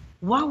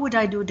 What would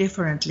I do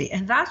differently?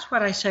 And that's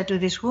what I said to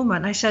this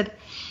woman. I said,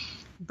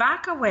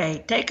 back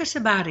away, take a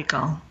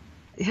sabbatical.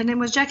 Her name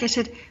was Jackie. I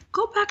said,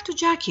 go back to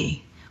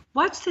Jackie.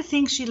 What's the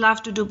thing she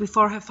loved to do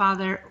before her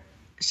father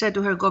said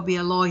to her, go be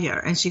a lawyer,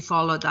 and she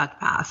followed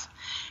that path?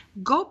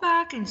 Go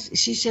back, and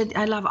she said,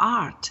 I love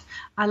art.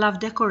 I love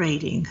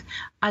decorating.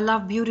 I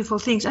love beautiful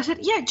things. I said,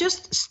 yeah,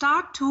 just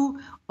start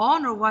to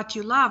honor what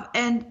you love,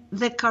 and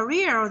the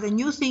career or the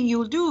new thing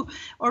you'll do,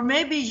 or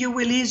maybe you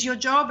will ease your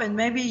job, and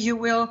maybe you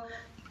will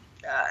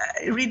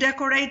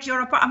redecorate your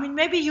apartment. I mean,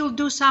 maybe you'll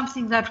do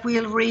something that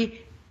will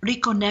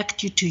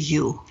reconnect you to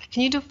you.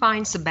 Can you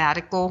define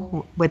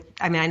sabbatical?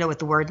 I know what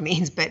the word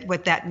means, but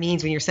what that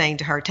means when you're saying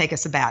to her, take a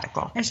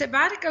sabbatical. A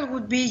sabbatical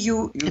would be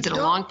you is it a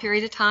long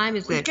period of time?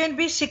 It can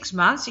be 6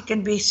 months. It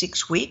can be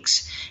 6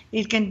 weeks.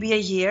 It can be a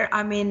year.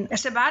 I mean, a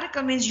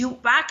sabbatical means you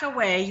back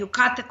away, you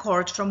cut the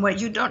cord from where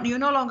you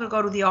no longer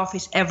go to the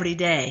office every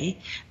day,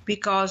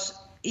 because,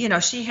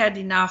 she had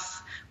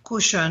enough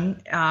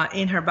cushion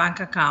in her bank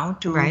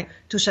account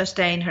to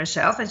sustain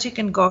herself, and she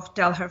can go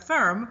tell her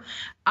firm,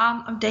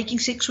 I'm taking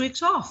 6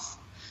 weeks off.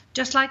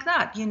 Just like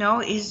that,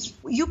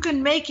 you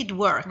can make it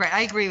work. Right,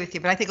 I agree with you,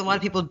 but I think a lot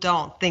of people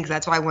don't think.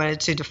 That's why I wanted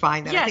to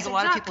define that. Yes, I think a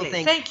lot of people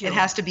think it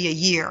has to be a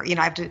year.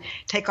 I have to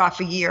take off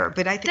a year,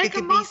 but I think it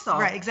could be off.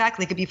 Right,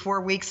 exactly. It could be 4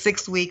 weeks,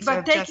 6 weeks.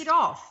 But take it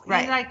off.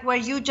 Right, like where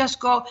you just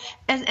go,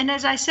 and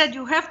as I said,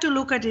 you have to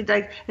look at it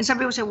like. And some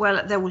people say,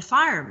 well, they will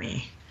fire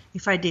me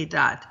if I did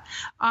that.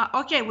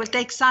 Okay, we'll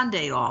take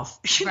Sunday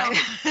off. Can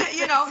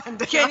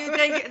you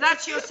take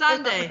that's your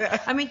Sunday?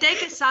 I mean,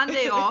 take a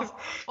Sunday off,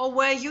 or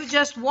where you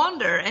just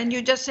wander and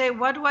you just say,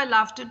 what do I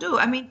love to do?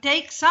 I mean,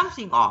 take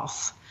something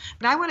off.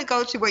 But I want to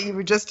go to what you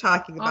were just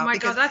talking about. Oh my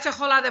God, that's a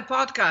whole other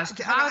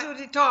podcast. How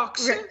do it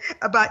talks?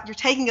 About you're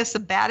taking a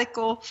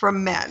sabbatical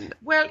from men.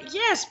 Well,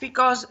 yes,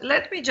 because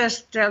let me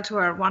just tell to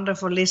our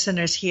wonderful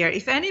listeners here,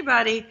 if any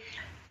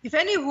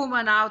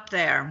woman out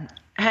there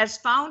has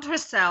found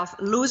herself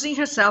losing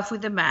herself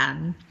with a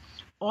man,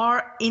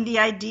 or in the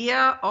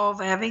idea of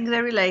having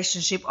the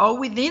relationship, or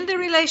within the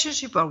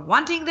relationship, or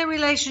wanting the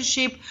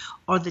relationship,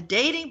 or the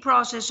dating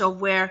process, or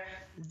where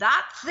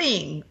that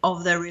thing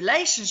of the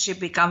relationship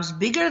becomes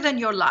bigger than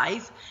your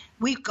life,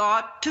 we've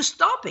got to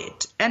stop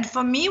it. And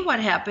for me, what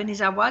happened is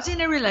I was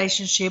in a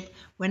relationship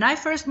when I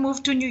first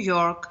moved to New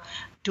York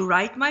to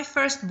write my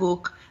first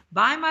book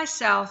by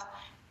myself.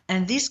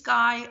 And this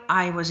guy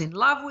I was in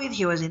love with,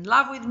 he was in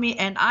love with me,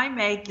 and I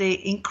made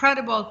the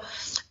incredible,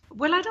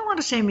 well, I don't want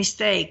to say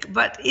mistake,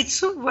 but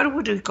it's, what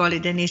would we call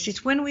it, Denise?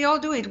 It's when we all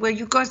do it, where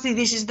you go,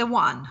 this is the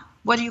one.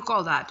 What do you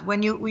call that?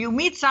 When you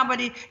meet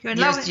somebody, you're in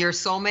love with your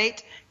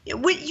soulmate?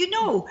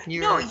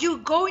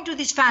 You go into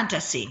this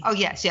fantasy. Oh,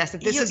 yes,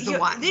 this is the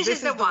one. This is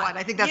the one.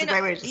 I think that's a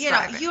great way to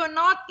describe it. You're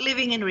not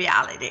living in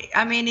reality.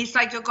 I mean, it's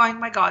like you're going,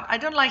 my God, I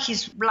don't like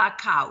his black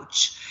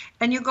couch.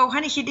 And you go,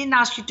 honey, he didn't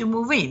ask you to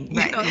move in.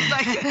 Right. You know, it's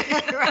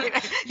like,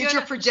 right.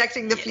 You're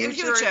projecting the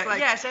future. It's like,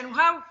 yes. And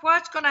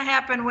what's going to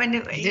happen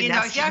when, he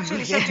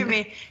actually said to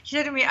me,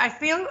 I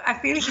feel,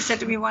 he said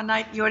to me one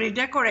night, you're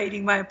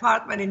redecorating my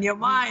apartment in your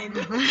mind.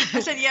 I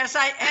said, yes,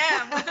 I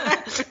am.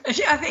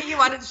 I think he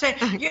wanted to say,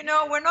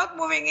 we're not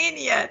moving in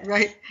yet.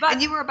 Right. But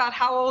and you were about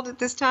how old at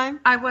this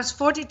time? I was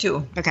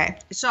 42. Okay.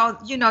 So,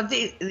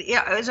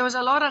 there was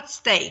a lot at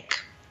stake.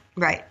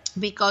 Right.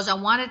 Because I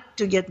wanted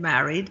to get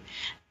married.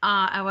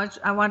 I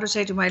want to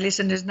say to my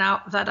listeners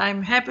now that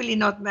I'm happily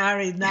not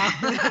married now.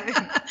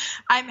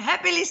 I'm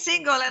happily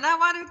single, and I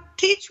want to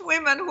teach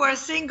women who are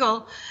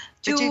single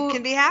that you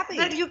can be happy.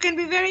 That you can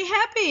be very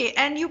happy,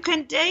 and you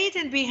can date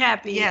and be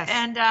happy. Yes.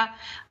 And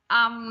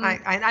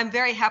I'm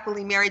very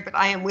happily married, but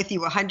I am with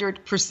you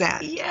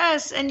 100%.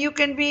 Yes, and you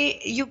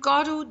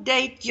got to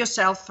date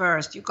yourself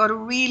first. You got to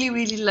really,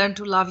 really learn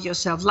to love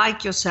yourself,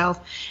 like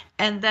yourself,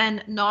 and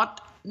then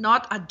not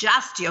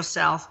adjust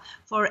yourself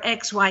for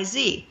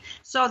XYZ.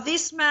 So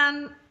this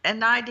man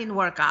and I didn't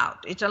work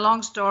out. It's a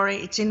long story.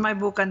 It's in my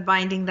book,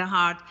 Unbinding the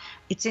Heart.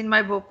 It's in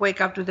my book,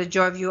 Wake Up to the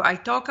Joy of You. I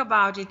talk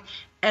about it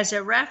as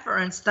a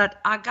reference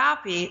that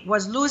Agapi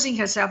was losing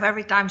herself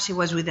every time she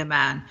was with a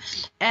man.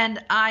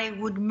 And I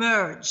would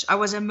merge. I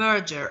was a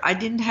merger. I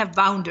didn't have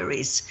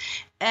boundaries.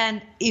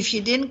 And if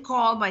he didn't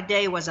call, my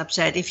day was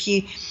upset. If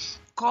he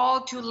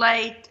called too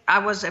late, I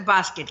was a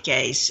basket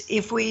case.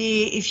 If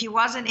he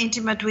wasn't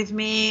intimate with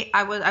me,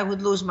 I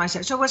would lose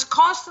myself. So I was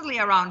constantly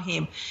around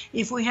him.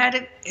 It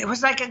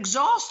was like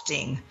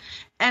exhausting.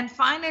 And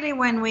finally,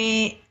 when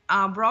we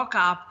broke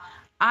up,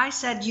 I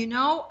said,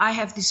 I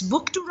have this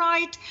book to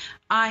write.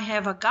 I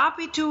have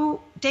Agapi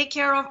to take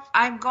care of.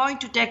 I'm going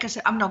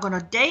to I'm not going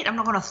to date. I'm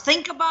not going to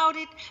think about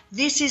it.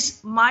 This is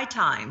my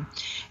time.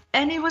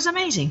 And it was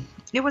amazing.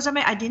 It was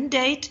amazing. I didn't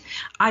date.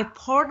 I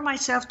poured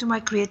myself to my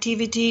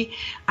creativity.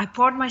 I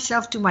poured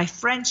myself to my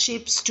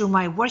friendships, to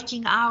my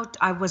working out.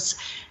 I was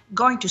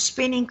going to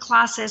spinning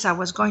classes. I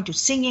was going to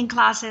singing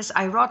classes.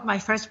 I wrote my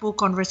first book,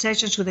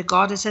 Conversations with the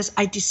Goddesses.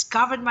 I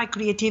discovered my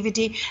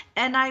creativity,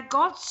 and I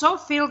got so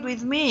filled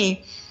with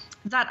me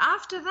that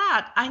after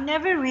that, I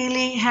never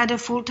really had a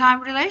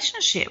full-time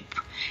relationship.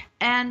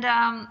 And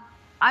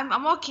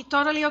I'm okay,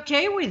 totally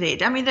okay with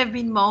it. I mean, there have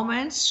been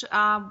moments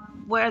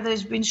where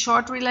there's been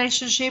short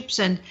relationships,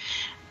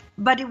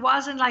 but it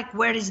wasn't like,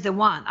 where is the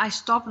one? I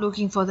stopped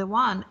looking for the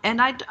one.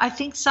 And I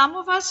think some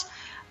of us,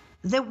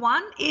 the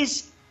one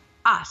is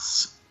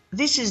us.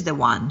 This is the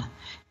one.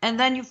 And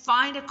then you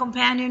find a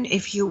companion.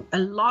 A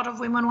lot of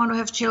women want to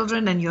have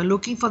children, and you're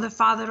looking for the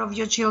father of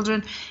your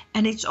children,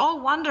 and it's all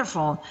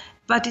wonderful,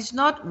 but it's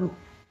not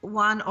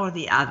one or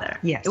the other.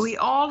 Yes. We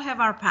all have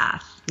our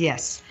path.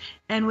 Yes.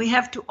 And we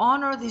have to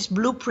honor this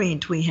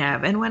blueprint we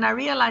have. And when I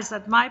realized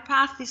that my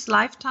path this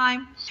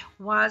lifetime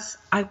was,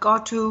 I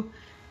got to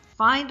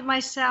find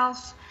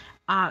myself,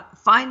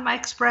 find my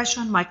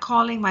expression, my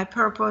calling, my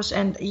purpose.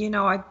 And,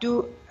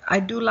 I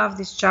do love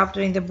this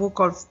chapter in the book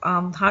of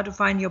how to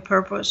find your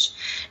purpose,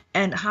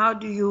 and how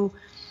do you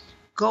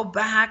go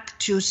back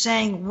to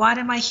saying, what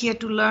am I here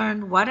to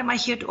learn? What am I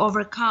here to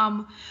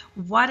overcome?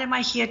 What am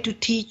I here to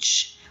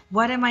teach?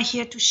 What am I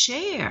here to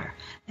share?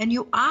 And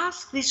you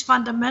ask these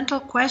fundamental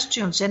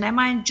questions, and am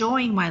I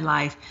enjoying my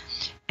life?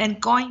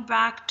 And going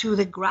back to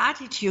the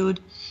gratitude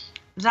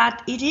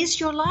that it is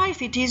your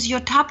life, it is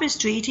your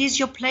tapestry, it is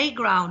your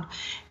playground,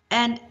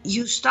 and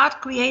you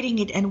start creating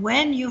it. And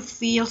when you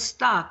feel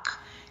stuck,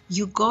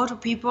 you go to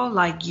people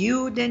like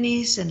you,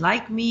 Denise, and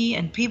like me,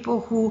 and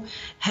people who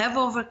have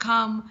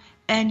overcome,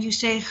 and you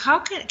say,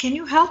 can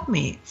you help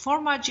me?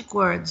 4 magic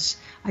words.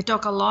 I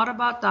talk a lot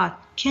about that.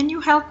 Can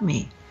you help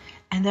me?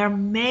 And there are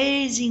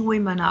amazing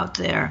women out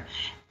there,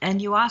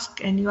 and you ask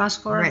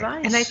for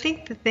advice. And I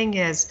think the thing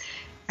is,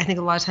 I think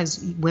a lot of times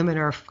women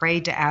are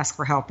afraid to ask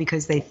for help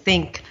because they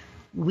think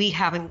we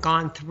haven't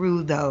gone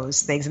through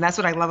those things. And that's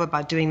what I love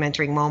about doing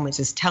Mentoring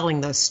Moments, is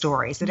telling those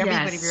stories that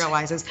everybody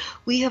realizes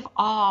we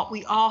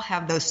all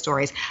have those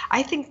stories.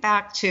 I think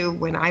back to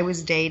when I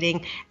was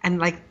dating, and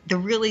like the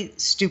really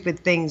stupid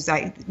things,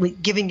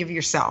 giving of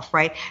yourself,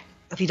 right?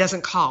 If he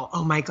doesn't call,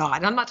 oh my God.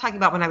 And I'm not talking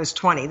about when I was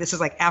 20. This is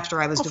like after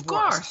I was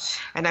divorced. Course.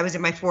 And I was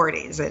in my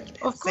 40s.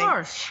 Of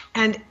course.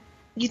 And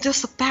you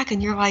just look back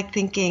and you're like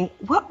thinking,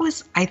 what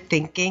was I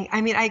thinking? I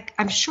mean,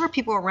 I'm sure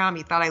people around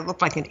me thought I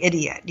looked like an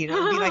idiot. It'd be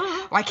like,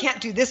 well, I can't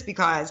do this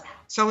because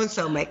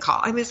so-and-so may call.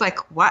 I was like,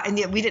 what? And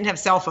yet we didn't have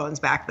cell phones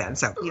back then.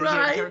 So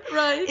right.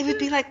 It would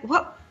be like,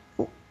 what?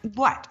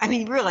 I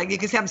mean, really, you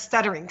could say I'm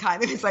stuttering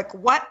kind of. It's like,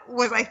 what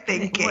was I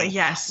thinking? Well,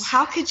 yes.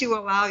 How could you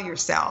allow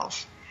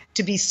yourself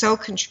to be so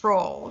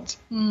controlled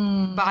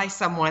by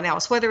someone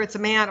else, whether it's a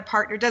man, a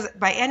partner,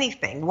 by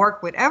anything,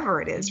 work,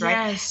 whatever it is,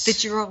 right? Yes.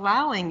 That you're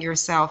allowing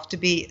yourself to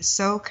be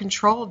so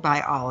controlled by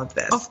all of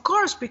this. Of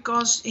course,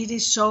 because it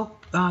is so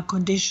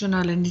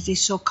conditional, and it is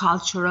so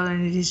cultural,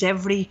 and it is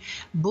every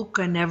book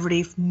and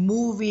every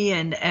movie,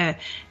 and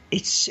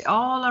it's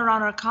all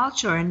around our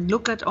culture. And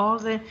look at all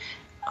the,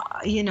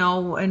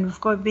 and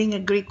of course, being a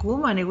Greek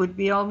woman, it would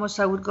be almost,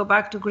 I would go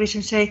back to Greece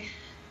and say,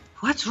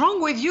 what's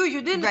wrong with you?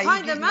 You didn't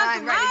find a man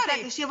to marry.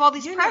 Exactly. So you have all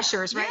these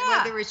pressures, right?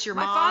 Yeah. Whether it's your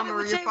mom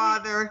or your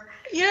father.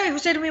 He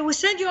would say to me, we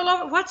send you all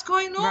over. What's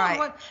going on?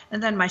 Right.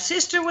 And then my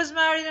sister was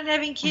married and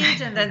having kids,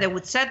 and then they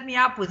would set me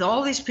up with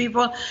all these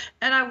people,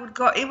 and I would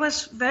go. It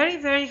was very,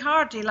 very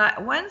hard.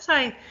 Once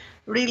I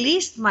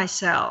released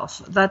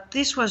myself that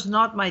this was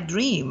not my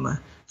dream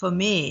for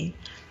me,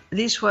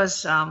 this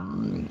was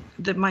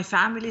my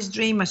family's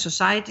dream, my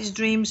society's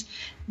dreams,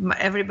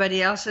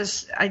 everybody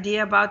else's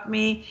idea about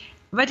me.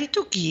 But it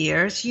took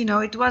years.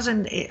 It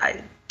wasn't.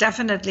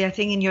 Definitely, I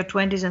think in your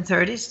 20s and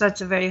 30s,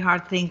 that's a very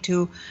hard thing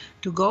to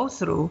go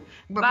through.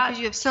 But because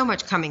you have so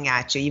much coming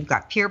at you. You've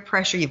got peer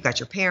pressure, you've got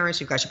your parents,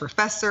 you've got your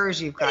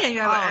professors, you've got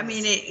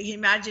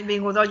imagine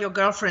being with all your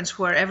girlfriends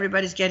where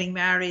everybody's getting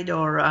married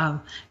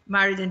or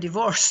married and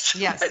divorced.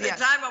 Yes, By the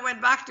time I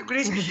went back to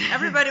Greece,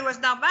 everybody was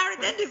now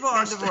married and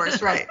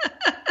divorced. Right.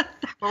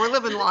 Well, we're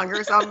living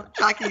longer, so I'm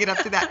backing it up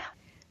to that.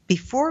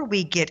 Before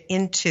we get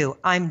into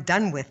I'm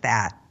done with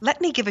that,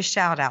 let me give a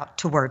shout out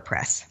to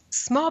WordPress.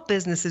 Small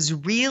businesses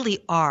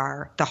really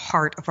are the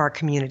heart of our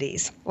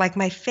communities. Like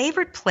my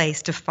favorite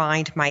place to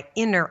find my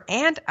inner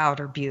and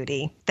outer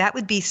beauty, that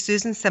would be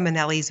Susan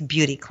Simonelli's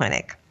Beauty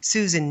Clinic.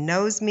 Susan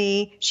knows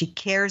me, she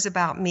cares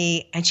about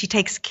me, and she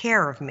takes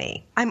care of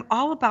me. I'm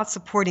all about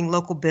supporting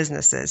local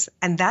businesses,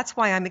 and that's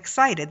why I'm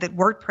excited that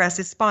WordPress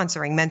is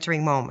sponsoring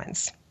Mentoring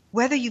Moments.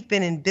 Whether you've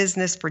been in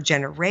business for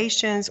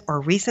generations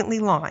or recently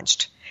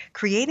launched,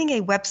 creating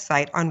a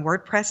website on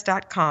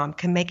WordPress.com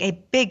can make a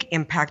big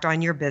impact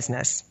on your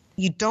business.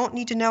 You don't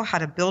need to know how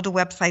to build a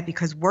website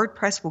because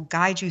WordPress will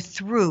guide you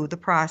through the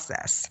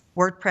process.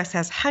 WordPress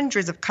has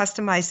hundreds of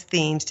customized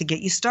themes to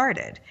get you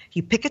started.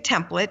 You pick a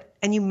template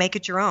and you make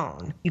it your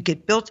own. You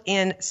get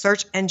built-in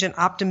search engine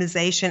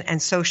optimization and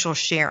social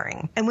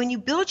sharing. And when you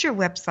build your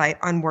website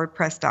on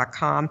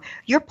WordPress.com,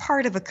 you're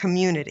part of a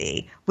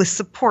community with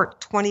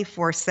support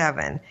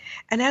 24/7.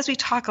 And as we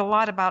talk a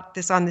lot about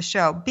this on the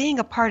show, being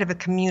a part of a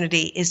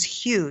community is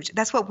huge.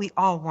 That's what we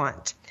all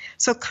want.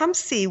 So come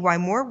see why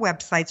more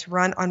websites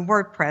run on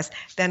WordPress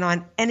than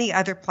on any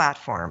other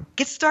platform.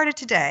 Get started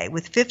today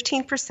with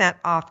 15%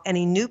 off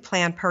any new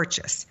plan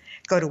purchase.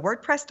 Go to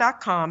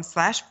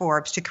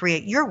WordPress.com/Forbes to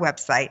create your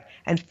website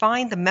and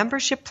find the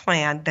membership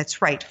plan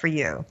that's right for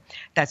you.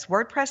 That's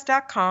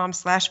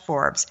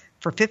WordPress.com/Forbes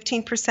for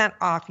 15%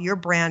 off your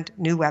brand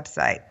new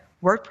website.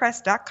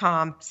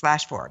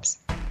 WordPress.com/Forbes.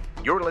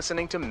 You're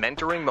listening to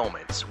Mentoring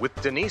Moments with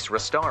Denise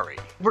Rastari.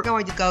 We're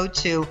going to go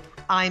to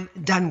I'm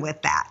done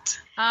with that.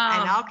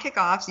 And I'll kick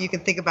off so you can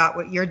think about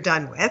what you're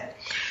done with.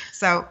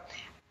 So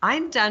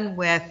I'm done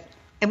with,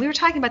 and we were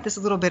talking about this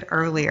a little bit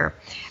earlier,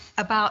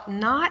 about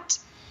not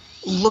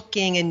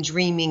looking and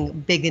dreaming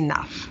big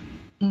enough.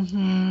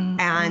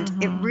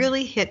 And it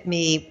really hit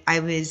me. I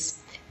was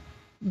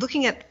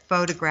looking at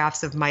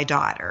photographs of my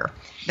daughter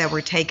that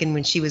were taken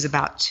when she was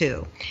about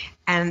 2.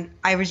 And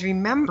I was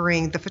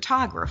remembering the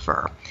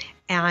photographer.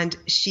 And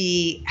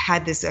she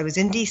had this, I was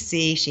in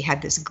D.C., she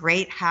had this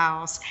great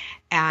house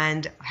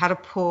and had a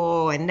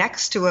pool, and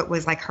next to it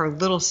was like her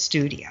little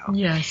studio.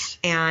 Yes.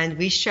 And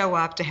we show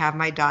up to have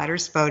my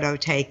daughter's photo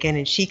taken,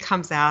 and she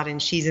comes out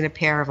and she's in a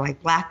pair of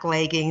like black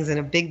leggings and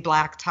a big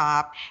black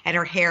top, and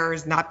her hair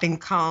has not been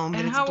combed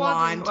and it's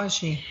blonde. How old was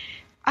she?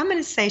 I'm going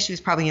to say she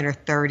was probably in her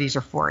 30s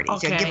or 40s.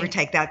 Okay. Give or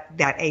take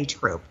that age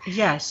group.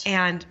 Yes.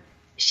 And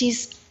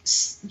she's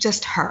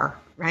just her,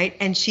 right?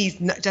 And she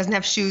doesn't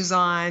have shoes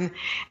on,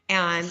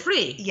 and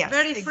free. Yes,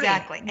 very free.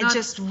 Exactly. And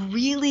just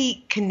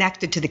really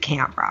connected to the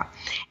camera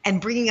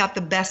and bringing out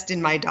the best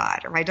in my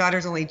daughter. My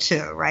daughter's only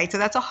 2, right? So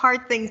that's a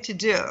hard thing to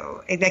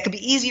do. That could be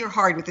easy or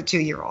hard with a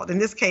 2-year-old. In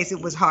this case, it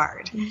was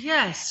hard.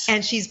 Yes.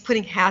 And she's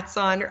putting hats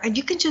on her, and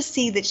you can just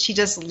see that she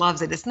just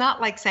loves it. It's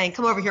not like saying,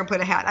 come over here and put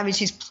a hat. I mean,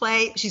 she's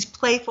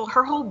playful.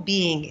 Her whole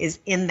being is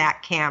in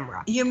that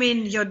camera. You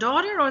mean your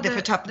daughter or the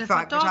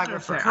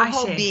photographer? Her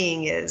whole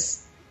being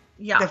is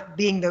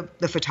being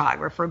the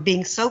photographer,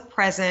 being so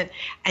present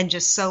and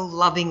just so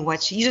loving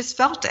you just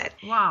felt it.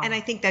 Wow. And I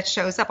think that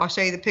shows up. I'll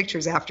show you the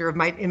pictures after of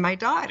my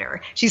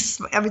daughter.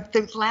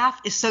 The laugh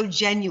is so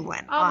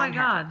genuine. Oh my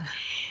God.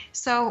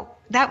 So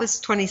that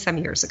was 20-some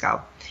years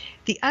ago.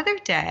 The other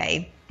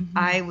day,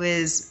 I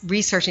was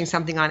researching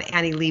something on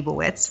Annie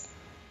Leibovitz,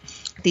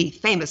 the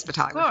famous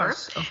photographer.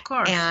 Of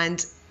course.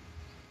 And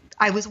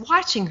I was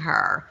watching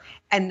her.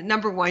 And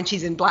number one,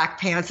 she's in black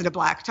pants and a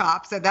black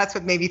top. So that's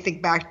what made me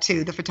think back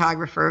to the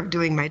photographer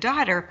doing my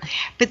daughter.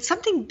 But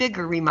something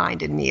bigger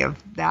reminded me of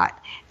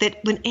that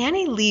when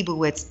Annie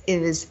Leibovitz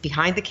is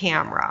behind the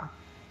camera,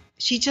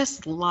 she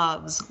just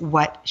loves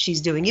what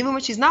she's doing. Even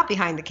when she's not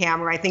behind the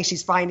camera, I think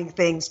she's finding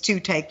things to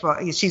take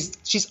photos.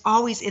 She's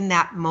always in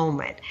that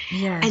moment.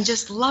 Yes. And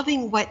just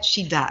loving what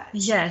she does.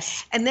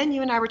 Yes. And then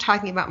you and I were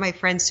talking about my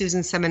friend Susan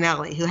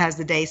Simonelli, who has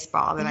the day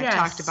spa that I've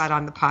talked about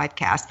on the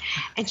podcast.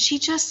 And she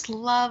just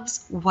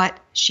loves what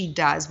she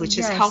does, which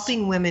is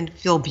helping women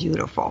feel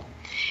beautiful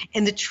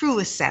in the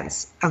truest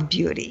sense of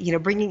beauty,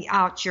 bringing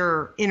out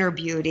your inner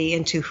beauty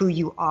into who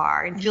you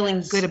are and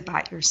feeling good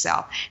about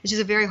yourself. And she's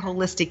a very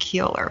holistic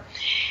healer.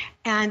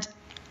 And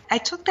I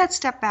took that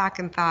step back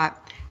and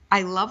thought,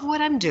 I love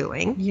what I'm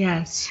doing.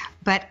 Yes.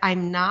 But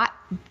I'm not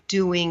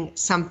doing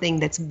something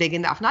that's big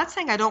enough. Not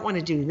saying I don't want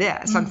to do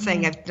this. I'm not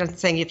saying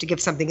you have to give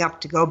something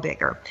up to go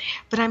bigger.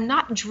 But I'm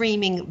not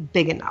dreaming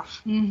big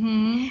enough.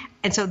 Mm-hmm.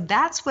 And so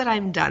that's what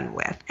I'm done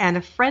with. And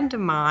a friend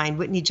of mine,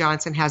 Whitney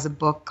Johnson, has a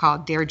book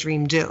called Dare,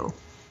 Dream, Do.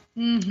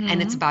 Mm-hmm.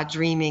 And it's about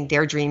dreaming,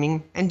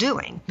 daredreaming, and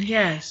doing.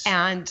 Yes.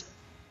 And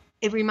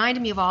it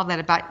reminded me of all that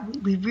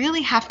about we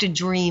really have to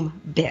dream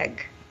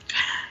big.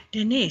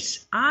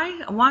 Denise,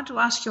 I want to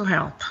ask your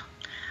help.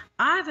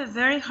 I have a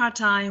very hard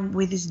time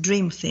with this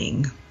dream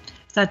thing,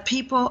 that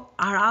people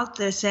are out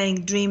there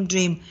saying, dream,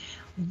 dream.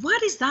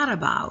 What is that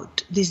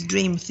about, this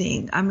dream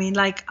thing? I mean,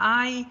 like,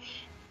 I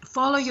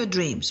follow your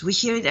dreams. We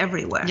hear it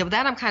everywhere. Yeah, but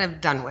that I'm kind of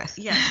done with.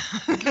 Yeah,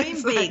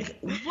 dream big.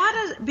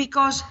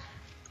 Because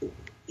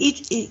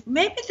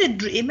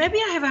maybe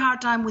I have a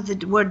hard time with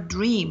the word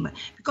dream,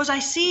 because I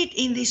see it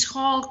in this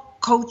whole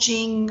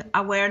coaching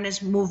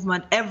awareness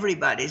movement.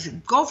 Everybody's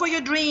go for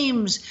your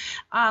dreams,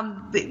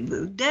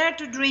 dare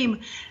to dream.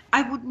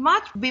 I would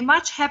be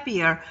much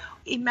happier.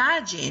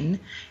 Imagine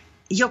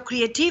your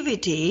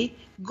creativity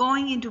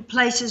going into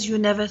places you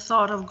never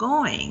thought of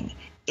going.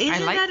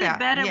 Isn't that a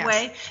better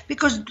way?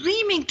 Because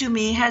dreaming to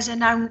me has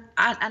an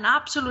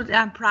absolute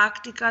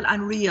unpractical,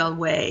 unreal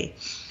way.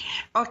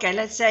 Okay,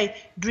 let's say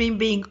dream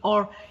being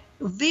or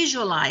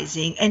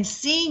visualizing and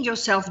seeing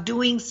yourself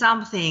doing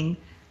something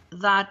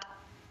that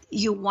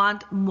you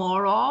want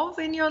more of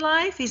in your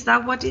life. Is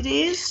that what it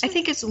is? I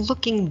think it's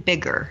looking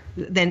bigger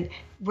than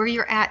where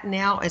you're at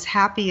now, as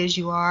happy as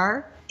you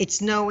are.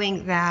 It's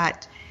knowing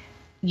that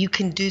you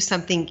can do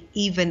something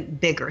even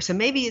bigger. So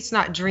maybe it's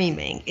not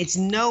dreaming, it's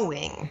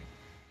knowing.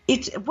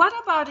 What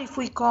about if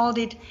we called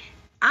it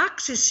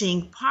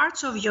accessing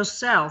parts of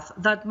yourself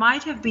that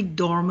might have been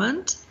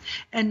dormant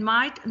and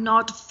might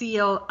not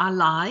feel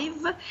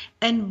alive,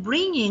 and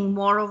bringing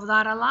more of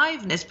that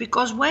aliveness?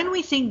 Because when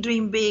we think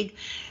dream big,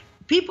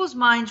 people's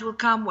minds will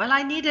come, well,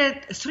 I need a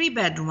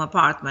 3-bedroom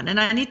apartment, and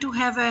I need to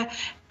have a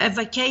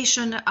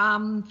vacation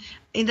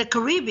in the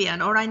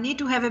Caribbean, or I need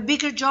to have a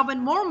bigger job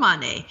and more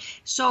money.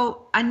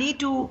 So I need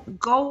to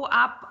go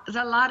up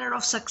the ladder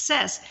of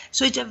success.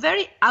 So it's a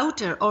very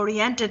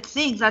outer-oriented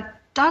thing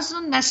that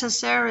doesn't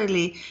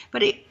necessarily,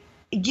 but it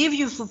gives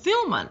you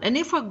fulfillment. And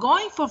if we're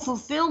going for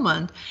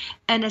fulfillment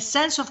and a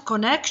sense of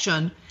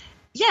connection,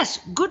 yes,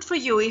 good for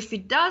you if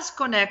it does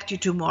connect you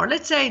to more.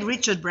 Let's say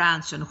Richard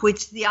Branson, who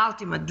is the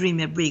ultimate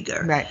dreamer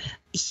bigger. Right.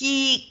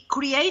 He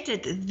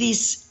created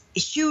this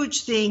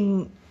huge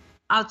thing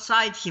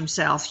outside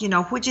himself,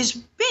 which is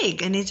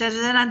big. And he's as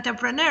an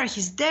entrepreneur,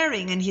 he's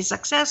daring and he's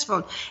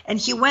successful. And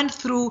he went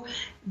through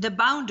the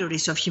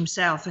boundaries of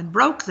himself and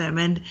broke them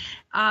and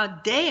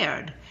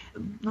dared.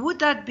 Would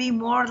that be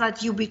more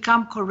that you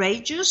become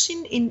courageous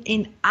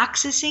in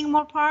accessing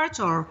more parts,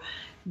 or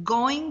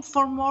going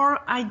for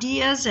more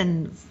ideas?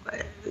 And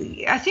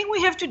I think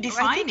we have to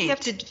define it. I think you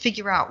have to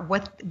figure out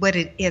what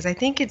it is. I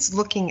think it's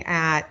looking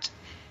at,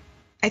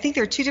 I think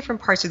there are two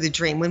different parts of the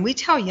dream. When we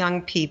tell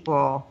young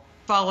people,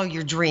 follow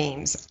your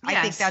dreams, yes,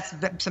 I think that's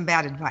some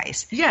bad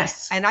advice.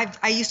 Yes. And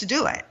I used to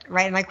do it,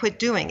 right? And I quit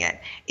doing it.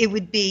 It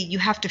would be, you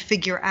have to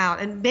figure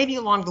out, and maybe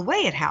along the way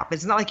it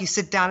happens. It's not like you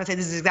sit down and say,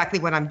 this is exactly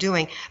what I'm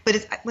doing.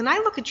 But when I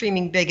look at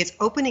dreaming big, it's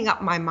opening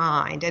up my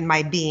mind and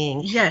my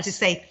being, yes, to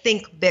say,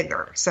 think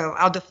bigger. So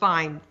I'll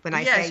define when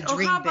I say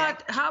dream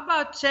big. How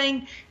about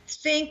saying,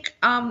 think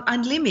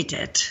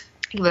unlimited?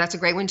 Well, that's a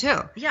great one too.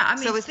 Yeah, I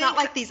mean, so it's not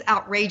like these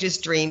outrageous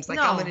dreams, like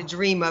I'm going to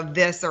dream of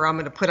this, or I'm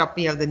going to put up,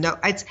 the note.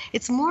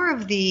 It's more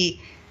of the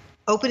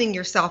opening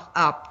yourself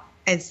up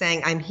and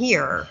saying, I'm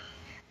here,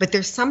 but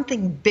there's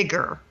something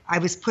bigger. I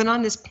was put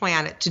on this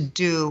planet to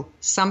do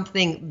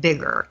something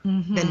bigger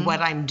than what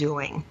I'm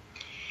doing.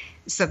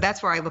 So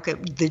that's where I look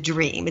at the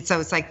dream. It's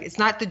like, it's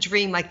not the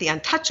dream like the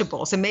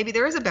untouchable. So maybe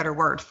there is a better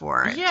word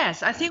for it.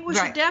 Yes, I think we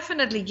should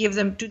definitely give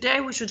them,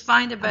 today we should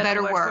find a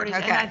better word for it.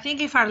 Okay. And I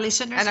think if our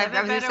listeners have a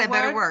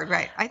better word,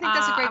 right. I think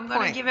that's a great point. I'm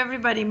going to give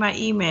everybody my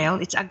email.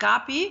 It's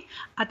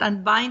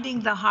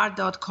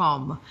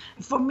agapi@unbindingtheheart.com.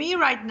 For me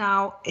right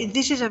now,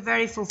 this is a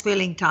very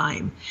fulfilling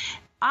time.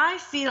 I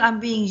feel I'm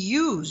being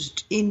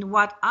used in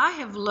what I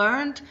have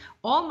learned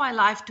all my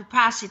life to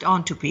pass it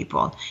on to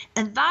people.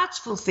 And that's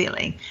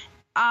fulfilling.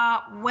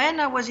 When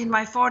I was in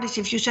my 40s,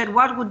 if you said,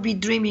 what would be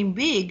dreaming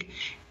big?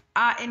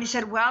 And he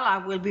said, well, I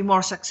will be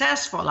more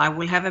successful. I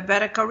will have a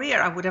better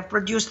career. I would have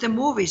produced the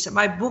movies.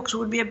 My books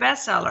would be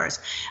bestsellers.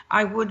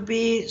 I would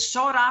be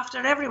sought after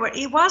everywhere.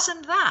 It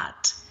wasn't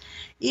that.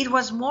 It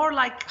was more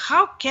like,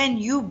 how can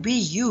you be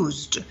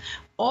used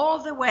all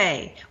the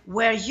way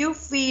where you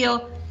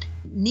feel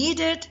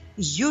needed,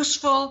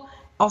 useful,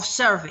 of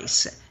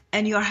service,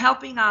 and you're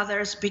helping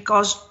others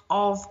because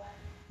of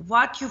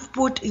what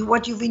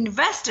you've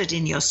invested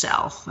in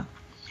yourself.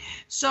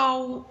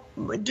 So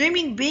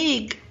dreaming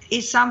big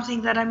is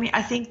something that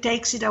I think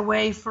takes it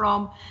away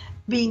from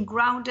being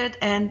grounded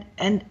and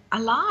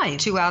alive.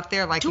 Too out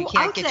there, like you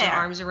can't get your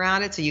arms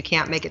around it, so you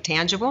can't make it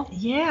tangible.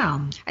 Yeah.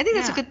 I think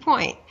that's a good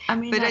point.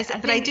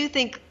 I do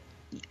think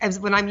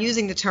when I'm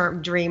using the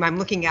term dream, I'm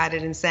looking at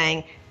it and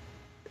saying,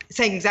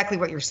 saying exactly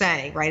what you're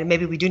saying, right? And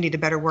maybe we do need a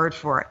better word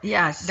for it.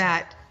 Yes.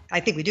 That I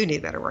think we do need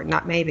a better word,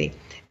 not maybe.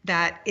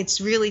 That it's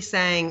really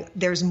saying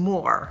there's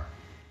more.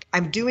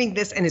 I'm doing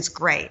this and it's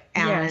great.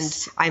 And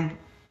I'm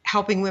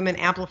helping women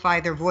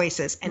amplify their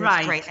voices, and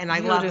it's great. And I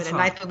love it. And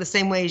I feel the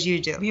same way as you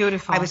do.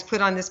 Beautiful. I was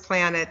put on this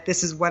planet.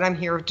 This is what I'm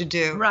here to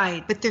do.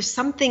 Right. But there's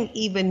something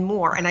even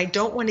more, and I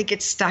don't want to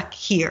get stuck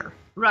here.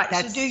 Right.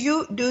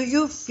 So do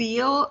you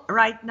feel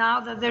right now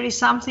that there is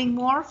something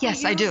more for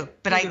Yes, you? I do.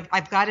 But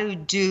I've got to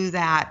do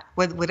that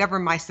with whatever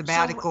my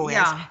sabbatical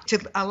is, to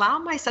allow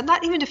myself,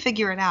 not even to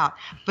figure it out,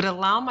 but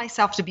allow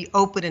myself to be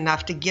open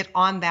enough to get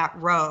on that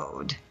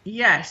road.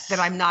 Yes. That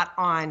I'm not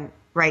on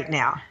right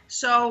now.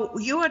 So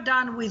you are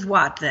done with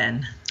what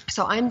then?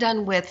 So I'm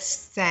done with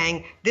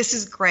saying, this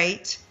is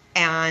great,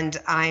 and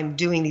I'm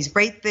doing these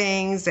great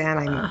things,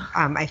 and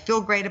I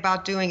feel great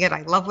about doing it.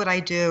 I love what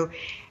I do.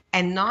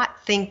 And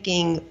not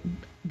thinking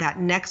that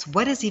next,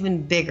 what is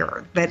even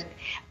bigger? That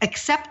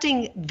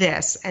accepting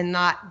this and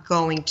not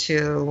going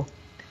to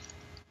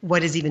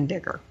what is even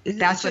bigger.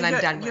 That's what I'm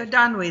done with. You're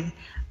done with.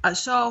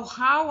 So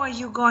how are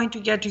you going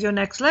to get to your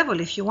next level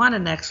if you want a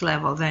next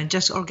level then?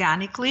 Just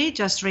organically,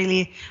 just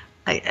really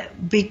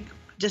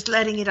just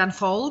letting it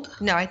unfold?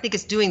 No, I think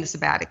it's doing the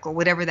sabbatical,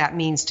 whatever that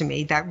means to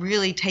me, that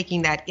really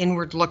taking that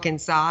inward look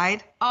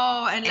inside.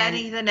 Oh, and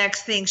letting the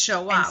next thing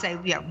show up.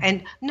 And say,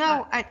 and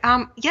no,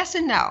 yes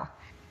and no.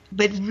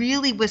 But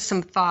really with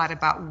some thought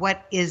about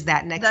what is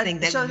that next thing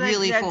that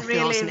really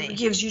fulfills me.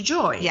 Gives you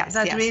joy. Yes,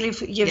 really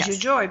gives you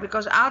joy,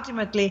 because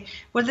ultimately,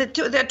 well, there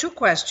are two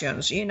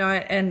questions,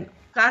 and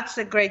that's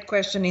a great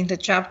question in the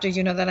chapter,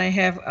 that I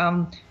have.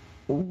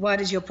 What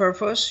is your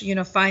purpose?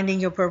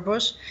 Finding your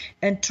purpose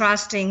and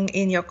trusting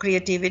in your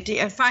creativity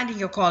and finding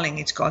your calling.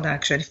 It's called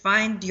actually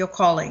find your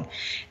calling.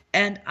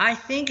 And I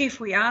think if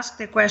we ask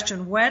the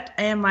question, what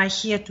am I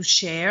here to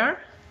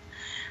share?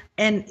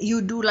 And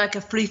you do like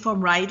a free-form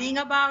writing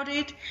about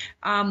it.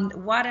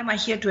 What am I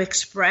here to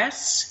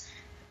express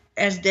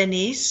as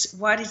Denise?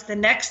 What is the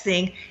next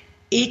thing?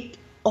 It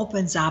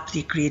opens up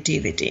the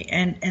creativity.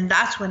 And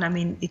that's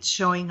when, it's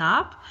showing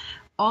up.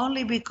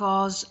 Only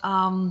because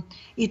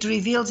it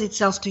reveals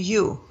itself to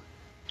you,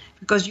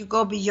 because you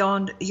go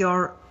beyond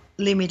your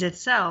limited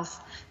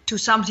self to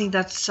something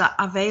that's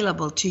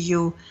available to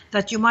you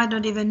that you might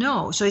not even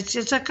know. So it's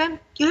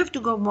you have to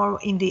go more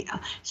in the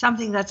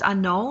something that's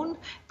unknown,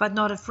 but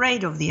not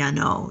afraid of the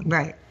unknown.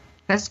 Right.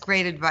 That's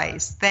great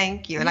advice.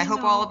 Thank you. And I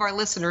hope all of our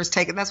listeners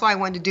take it. That's why I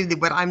wanted to do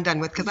what I'm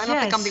done with, because I don't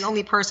think I'm the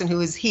only person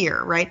who is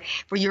here, right?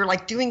 Where you're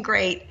like doing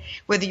great,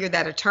 whether you're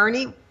that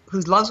attorney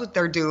who loves what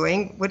they're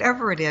doing,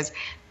 whatever it is.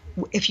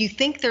 If you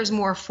think there's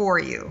more for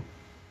you,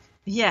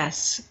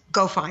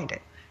 go find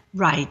it.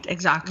 Right,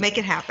 exactly. Make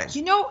it happen.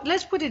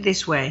 Let's put it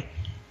this way.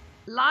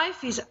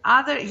 Life is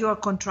either you're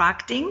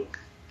contracting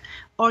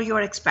or you're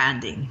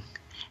expanding.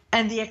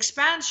 And the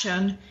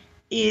expansion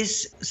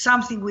is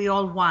something we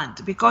all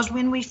want, because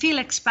when we feel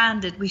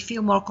expanded, we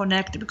feel more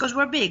connected, because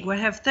we're big. We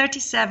have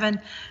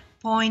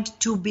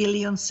 37.2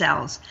 billion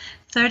cells.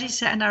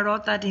 37, and I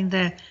wrote that in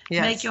the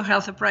Make Your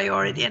Health a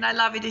Priority, and I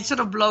love it. It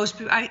sort of blows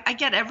people. I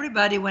get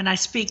everybody when I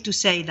speak to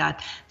say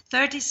that.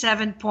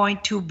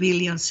 37.2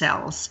 billion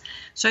cells.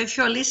 So if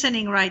you're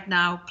listening right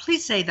now,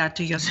 please say that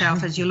to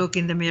yourself as you look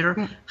in the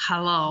mirror.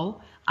 Hello,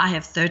 I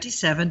have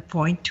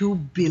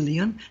 37.2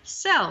 billion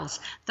cells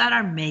that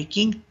are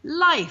making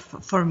life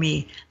for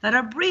me, that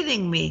are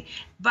breathing me.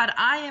 But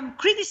I am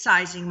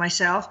criticizing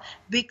myself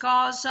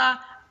because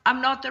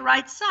I'm not the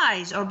right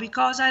size, or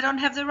because I don't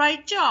have the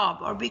right job,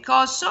 or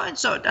because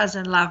so-and-so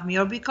doesn't love me,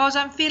 or because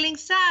I'm feeling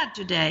sad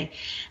today.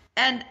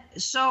 And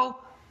so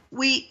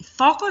we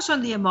focus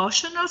on the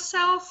emotional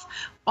self,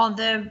 on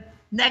the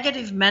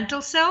negative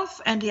mental self.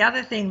 And the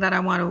other thing that I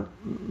want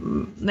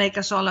to make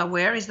us all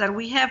aware is that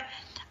we have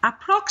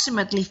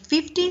approximately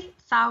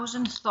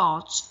 50,000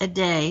 thoughts a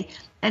day,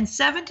 and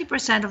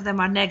 70% of them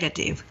are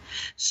negative.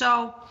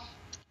 So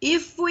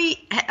if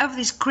we have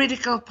this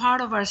critical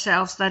part of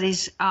ourselves that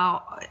is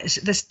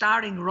the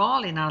starting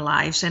role in our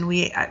lives, and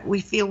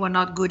we feel we're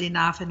not good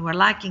enough and we're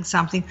lacking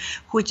something,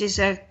 which is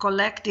a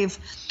collective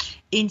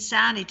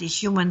insanity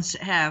humans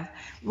have,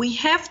 we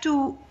have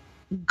to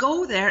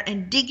go there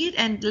and dig it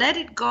and let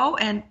it go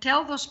and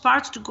tell those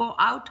parts to go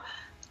out,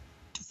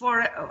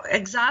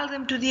 exile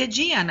them to the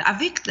Aegean,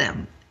 evict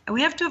them.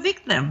 We have to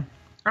evict them.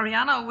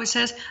 Arianna always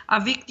says,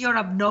 evict your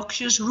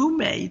obnoxious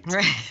roommate.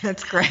 Right,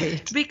 that's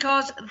great.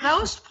 Because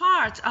those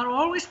parts are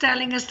always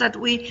telling us that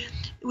we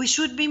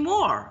should be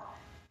more.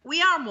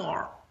 We are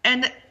more.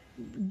 And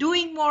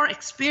doing more,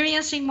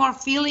 experiencing more,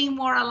 feeling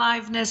more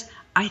aliveness,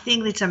 I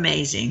think it's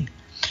amazing.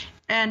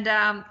 And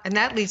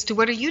that leads to,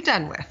 what are you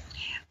done with?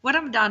 What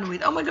I'm done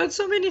with? Oh my God,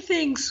 so many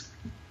things.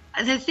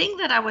 The thing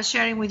that I was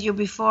sharing with you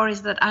before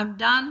is that I'm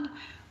done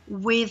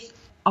with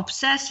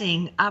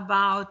obsessing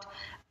about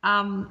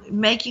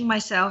making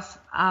myself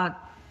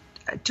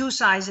 2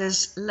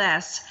 sizes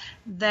less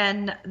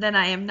than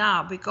I am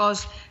now,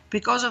 because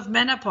of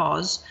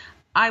menopause,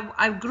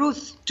 I grew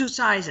 2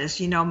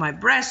 sizes. My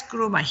breast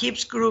grew, my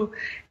hips grew,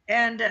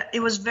 and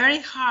it was very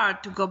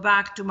hard to go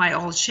back to my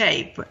old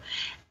shape.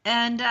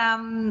 And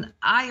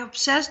I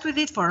obsessed with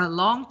it for a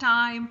long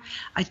time.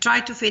 I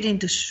tried to fit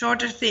into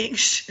shorter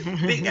things,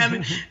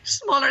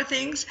 smaller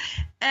things.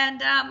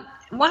 And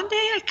one day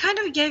I kind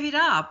of gave it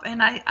up.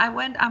 And I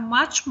went, I'm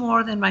much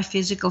more than my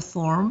physical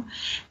form.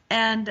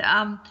 And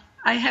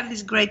I have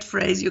this great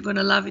phrase, you're going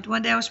to love it.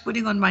 One day I was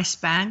putting on my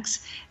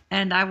Spanx.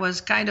 And I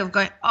was kind of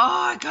going,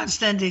 I can't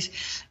stand this.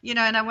 And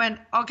I went,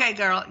 okay,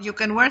 girl, you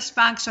can wear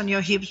Spanx on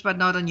your hips, but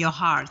not on your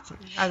heart.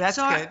 Oh, that's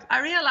good.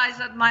 I realized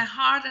that my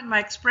heart and my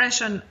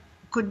expression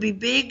could be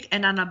big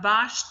and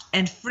unabashed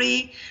and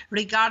free,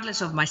 regardless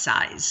of my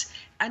size.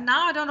 And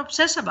now I don't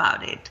obsess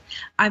about it.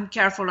 I'm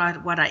careful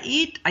at what I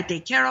eat. I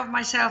take care of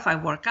myself. I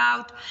work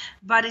out.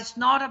 But it's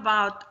not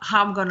about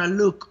how I'm going to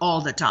look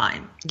all the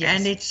time. Yes.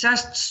 And it's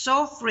just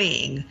so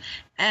freeing.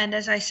 And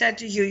as I said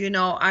to you,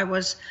 I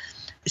was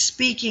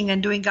speaking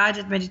and doing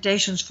guided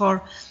meditations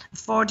for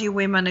 40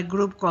 women, a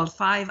group called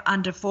 5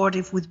 Under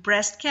 40 with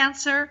breast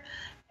cancer.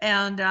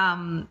 And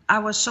I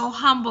was so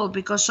humbled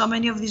because so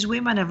many of these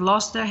women have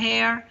lost their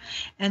hair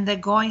and they're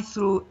going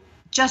through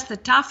just the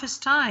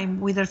toughest time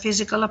with their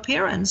physical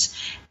appearance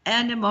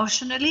and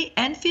emotionally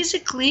and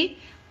physically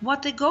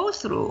what they go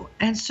through.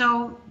 And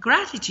so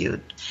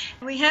gratitude.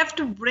 We have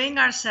to bring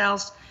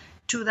ourselves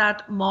to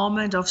that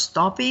moment of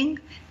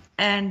stopping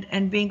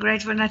and being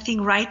grateful. And I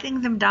think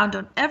writing them down,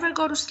 don't ever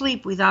go to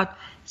sleep without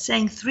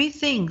saying 3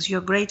 things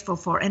you're grateful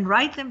for, and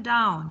write them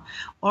down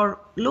or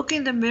look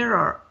in the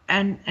mirror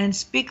and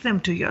speak them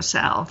to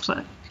yourself.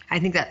 I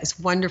think that is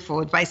wonderful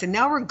advice. And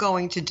now we're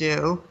going to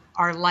do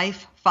our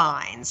life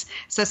finds.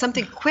 So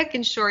something quick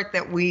and short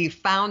that we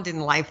found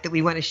in life that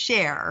we want to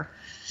share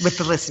with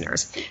the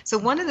listeners. So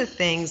one of the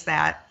things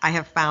that I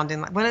have found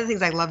one of the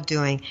things I love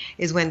doing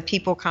is when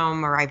people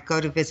come or I go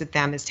to visit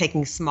them is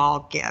taking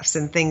small gifts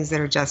and things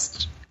that are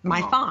just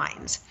my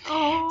finds.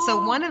 Oh.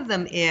 So one of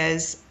them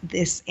is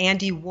this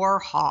Andy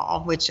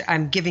Warhol, which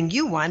I'm giving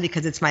you one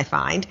because it's my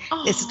find.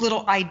 Oh. It's a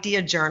little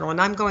idea journal,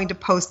 and I'm going to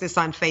post this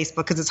on Facebook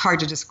because it's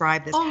hard to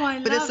describe this. Oh, I love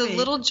it. But it's a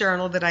little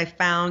journal that I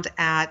found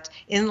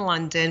in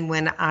London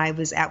when I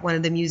was at one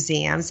of the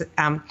museums.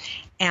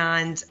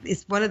 And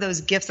it's one of those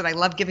gifts that I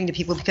love giving to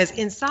people because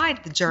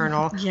inside the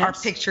journal are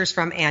pictures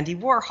from Andy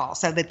Warhol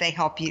so that they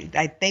help you.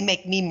 They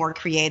make me more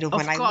creative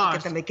when I look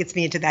at them. It gets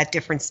me into that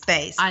different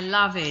space. I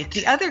love it.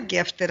 The other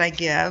gift that I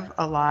give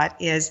a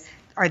lot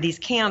are these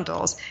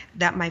candles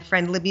that my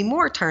friend Libby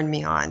Moore turned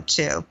me on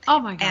to. Oh,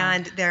 my God.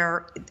 And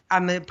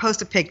I'm going to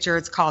post a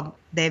picture.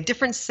 They have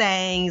different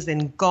sayings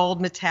in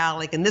gold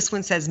metallic. And this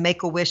one says,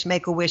 make a wish,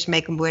 make a wish,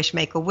 make a wish,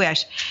 make a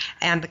wish.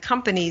 And the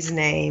company's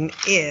name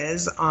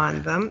is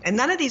on them. And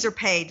none of these are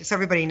paid, so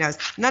everybody knows.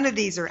 None of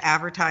these are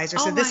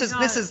advertisers. So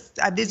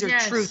these are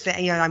truth.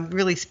 I'm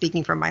really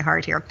speaking from my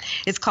heart here.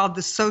 It's called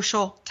The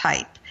Social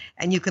Type.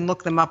 And you can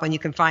look them up and you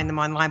can find them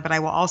online. But I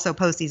will also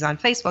post these on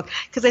Facebook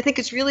because I think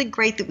it's really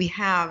great that we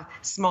have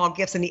small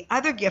gifts. And the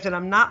other gift, and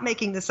I'm not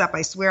making this up,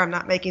 I swear I'm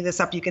not making this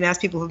up. You can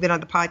ask people who've been on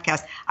the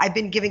podcast. I've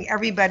been giving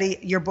everybody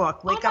your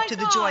book, Wake Up to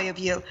the Joy of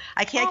You.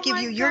 I can't give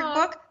you your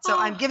book, so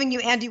I'm giving you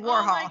Andy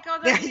Warhol. Oh, my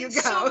God, there you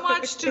go. So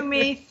much to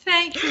me.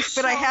 Thank you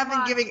so much. But I have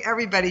been giving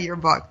everybody your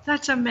book.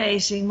 That's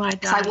amazing, my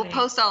darling. So I will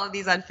post all of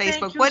these on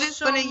Facebook.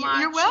 Thank you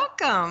You're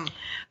welcome.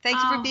 Thank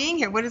you for being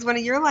here. What is one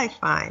of your life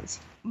finds?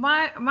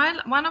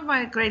 One of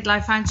my great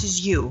life finds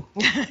is you,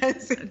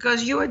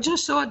 because you are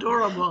just so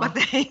adorable. Well,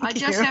 thank I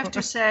just you. have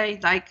to say,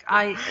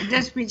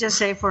 let me just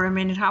say for a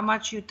minute how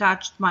much you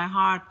touched my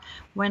heart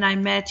when I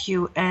met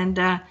you, and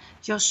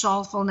your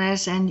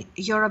soulfulness and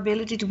your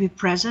ability to be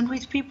present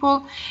with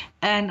people,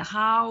 and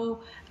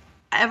how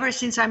ever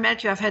since I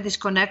met you, I've had this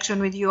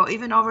connection with you,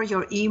 even over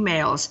your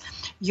emails.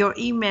 Your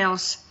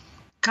emails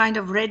kind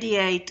of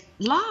radiate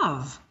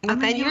love.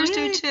 And yours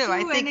do too.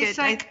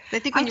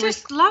 I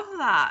just love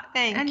that.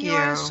 Thank you. And you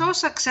are so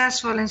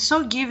successful and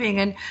so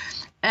giving,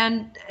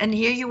 and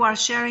here you are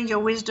sharing your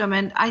wisdom.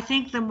 And I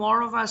think the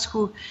more of us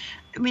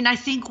I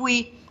think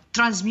we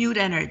transmute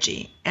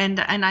energy, and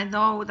I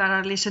know that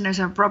our listeners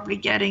are probably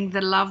getting the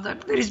love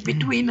that is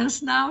between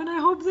us now, and I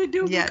hope they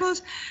do. Yes.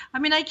 Because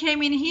I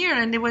came in here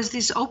and there was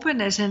this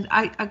openness, and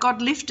I got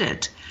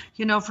lifted,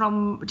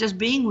 from just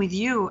being with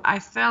you. I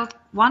felt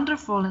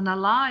wonderful and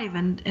alive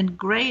and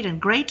great and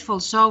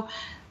grateful. So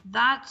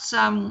that's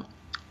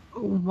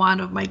one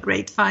of my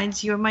great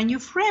finds. You're my new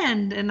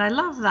friend, and I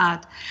love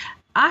that.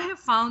 I have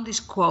found this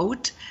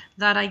quote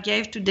that I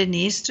gave to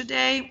Denise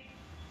today.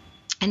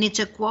 And it's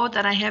a quote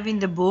that I have in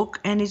the book,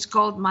 and it's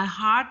called, "My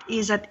heart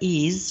is at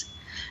ease,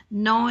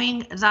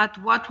 knowing that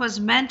what was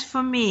meant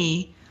for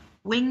me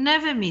will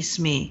never miss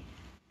me,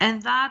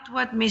 and that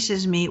what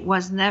misses me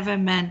was never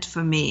meant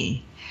for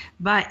me,"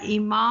 by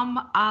Imam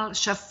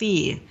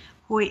al-Shafi'i,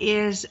 who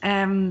is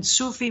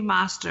Sufi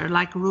master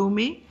like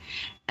Rumi.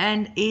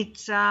 And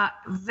it's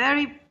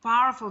very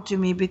powerful to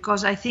me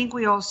because I think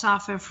we all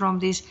suffer from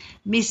this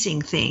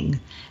missing thing.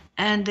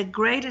 And the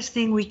greatest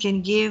thing we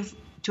can give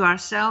to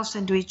ourselves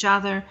and to each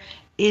other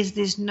is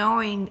this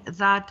knowing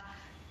that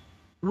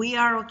we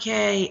are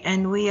okay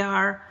and we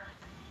are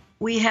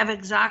we have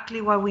exactly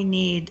what we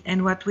need,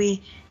 and what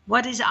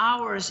is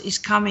ours is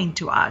coming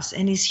to us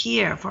and is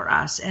here for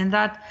us, and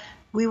that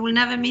we will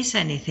never miss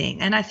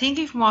anything. And I think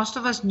if most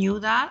of us knew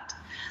that,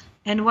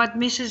 and what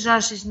misses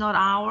us is not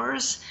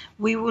ours,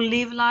 we will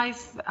live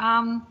life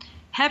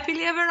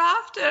happily ever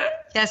after.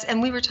 Yes,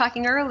 and we were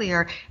talking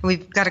earlier, and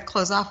we've got to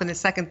close off in a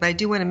second, but I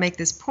do want to make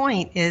this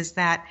point, is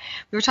that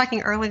we were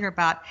talking earlier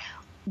about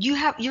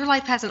your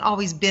life hasn't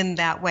always been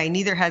that way,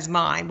 neither has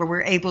mine, where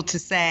we're able to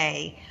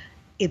say,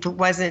 if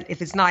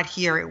it's not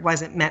here, it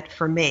wasn't meant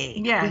for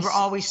me. Yes. We were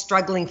always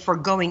struggling for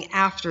going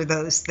after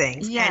those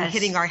things Yes. and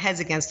hitting our heads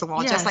against the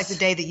wall, Yes. just like the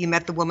day that you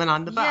met the woman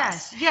on the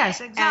bus. Yes,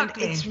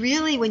 exactly. And it's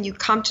really when you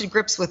come to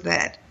grips with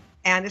it,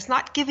 and it's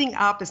not giving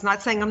up, it's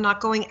not saying I'm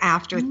not going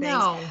after things,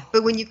 No.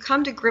 but when you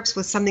come to grips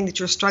with something that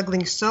you're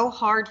struggling so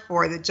hard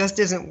for that just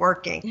isn't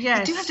working, Yes.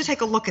 you do have to take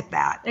a look at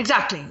that.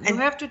 Exactly. You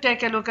have to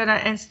take a look at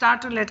it and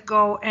start to let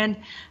go. And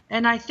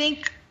I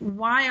think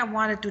why I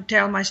wanted to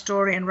tell my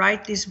story and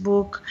write this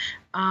book,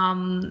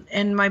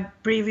 and my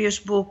previous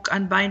book,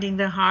 Unbinding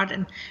the Heart,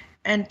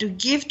 and to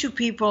give to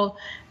people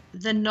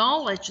the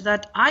knowledge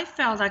that I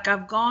felt like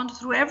I've gone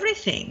through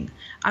everything.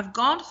 I've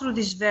gone through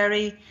these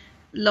very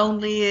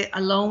lonely,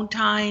 alone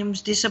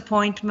times,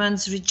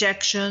 disappointments,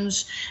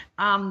 rejections,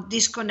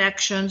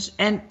 disconnections.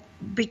 And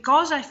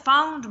because I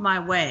found my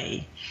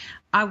way,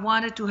 I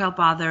wanted to help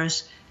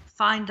others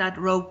find that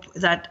rope,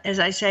 that, as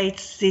I say,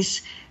 it's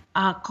this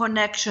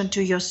connection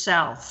to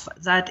yourself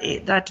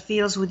that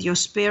feels with your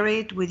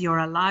spirit, with your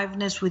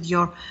aliveness, with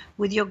your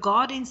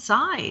God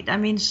inside. I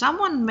mean,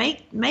 someone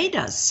made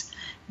us.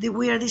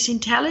 We are these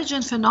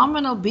intelligent,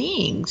 phenomenal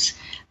beings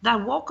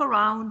that walk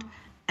around,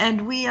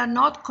 and we are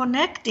not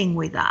connecting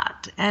with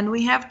that. And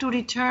we have to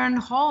return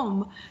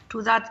home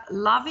to that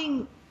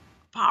loving,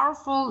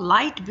 powerful,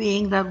 light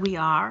being that we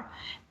are,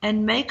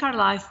 and make our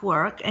life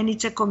work. And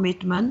it's a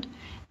commitment,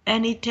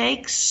 and it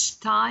takes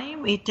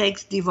time, it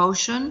takes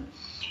devotion,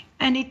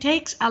 and it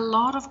takes a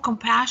lot of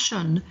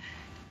compassion,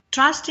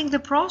 trusting the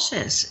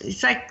process.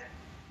 It's like,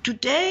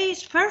 today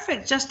is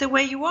perfect just the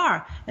way you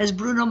are, as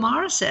Bruno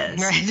Mars says.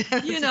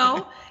 Right. You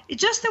know,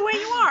 it's just the way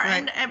you are.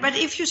 Right. But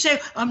if you say,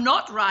 I'm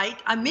not right,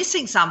 I'm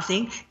missing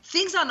something,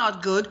 things are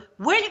not good,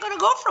 where are you going to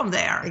go from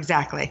there?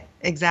 Exactly.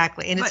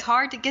 And it's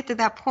hard to get to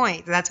that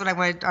point. That's what I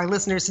wanted our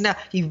listeners to know.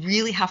 You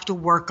really have to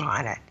work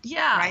on it.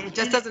 Yeah. Right? It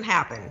just doesn't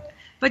happen.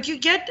 But you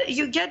get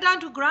down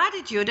to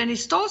gratitude, and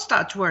it all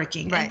starts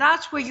working. Right. And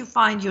that's where you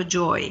find your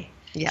joy.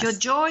 Yes. Your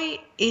joy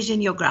is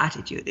in your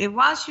gratitude. And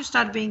once you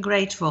start being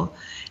grateful,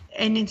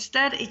 and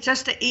instead it's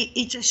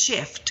a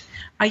shift.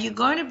 Are you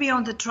going to be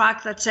on the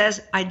track that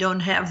says, I don't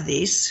have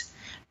this,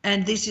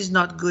 and this is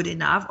not good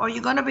enough? Or are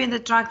you going to be in the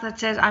track that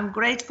says, I'm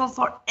grateful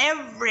for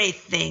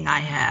everything I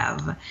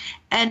have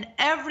and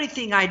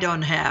everything I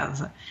don't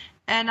have,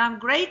 and I'm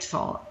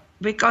grateful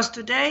because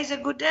today is a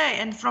good day.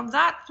 And from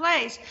that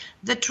place,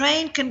 the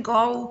train can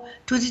go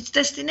to its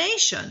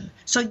destination.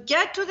 So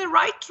get to the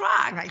right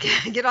track. Right.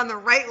 Get on the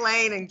right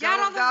lane and Get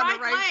go on the down right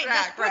the right lane.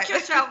 track. Just put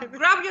yourself,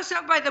 grab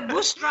yourself by the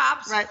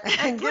bootstraps, Right.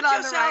 and Get put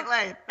on the yourself,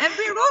 right lane. and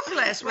be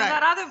ruthless. When Right.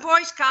 that other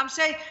voice comes,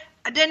 say,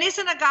 Denise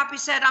and Agapi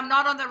said, I'm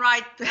not on the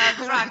right track.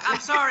 I'm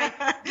sorry. Did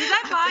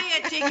I buy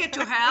a ticket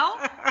to hell?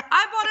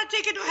 I bought a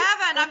ticket to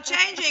heaven. I'm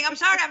changing. I'm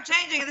sorry, I'm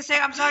changing. They say,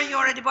 I'm sorry, you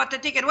already bought the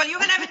ticket. Well, you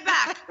can have it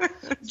back.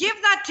 Give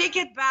that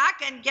ticket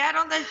back and get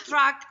on the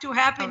track to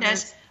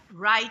happiness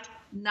right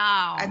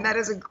now. And that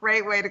is a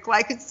great way to,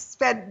 I could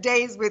spend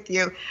days with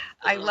you.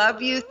 I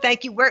love you.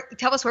 Thank you.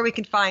 Tell us where we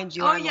can find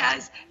you. Oh, online.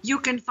 yes. You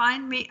can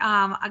find me,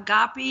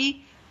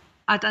 Agapi,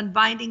 at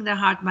Unbinding the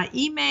Heart, my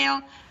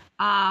email.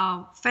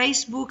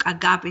 Facebook,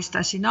 Agapi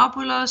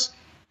Stassinopoulos,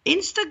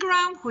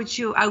 Instagram, which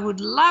I would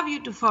love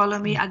you to follow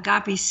me,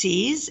 Agapi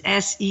Sees,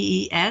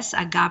 S-E-E-S,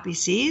 Agapi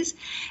Sees,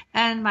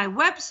 and my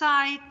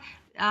website,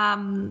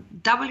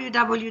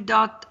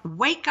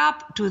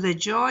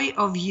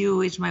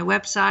 www.wakeuptothejoyofu is my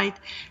website.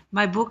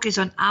 My book is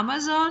on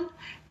Amazon,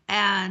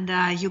 and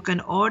you can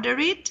order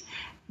it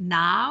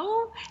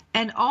now.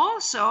 And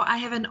also I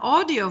have an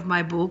audio of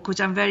my book, which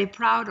I'm very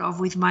proud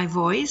of, with my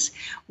voice,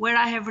 where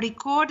I have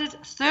recorded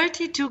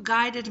 32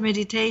 guided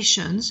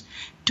meditations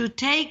to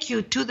take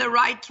you to the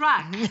right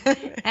track.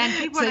 And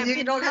people So have you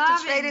been don't have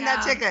to trade loving in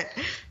that them. ticket.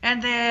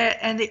 And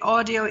the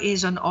audio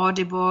is on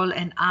Audible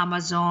and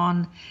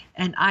Amazon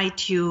and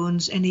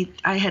iTunes, and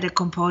I had a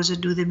composer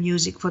do the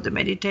music for the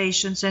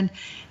meditations, and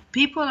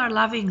people are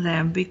loving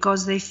them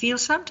because they feel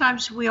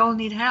sometimes we all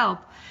need help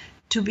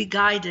to be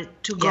guided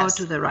to go Yes.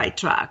 to the right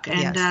track.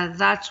 And Yes.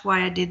 that's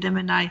why I did them.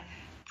 And I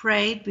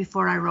prayed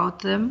before I wrote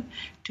them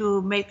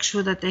to make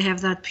sure that they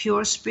have that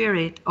pure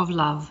spirit of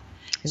love.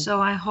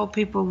 So I hope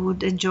people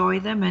would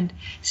enjoy them and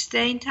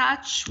stay in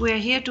touch. We're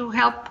here to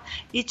help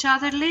each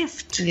other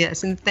lift.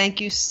 Yes, and thank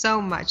you so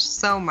much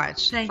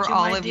Thank for you,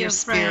 all my of your dear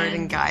spirit friend.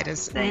 and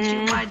guidance. Thank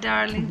you, my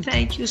darling.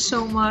 Thank you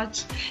so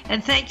much.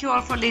 And thank you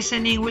all for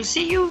listening. We'll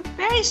see you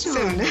very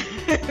soon.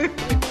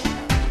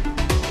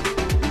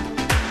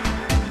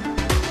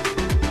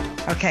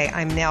 Okay,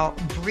 I'm now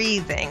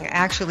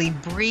actually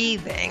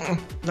breathing,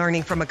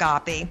 learning from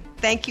Agapi.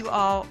 Thank you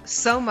all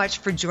so much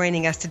for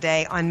joining us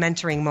today on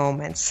Mentoring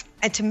Moments.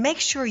 And to make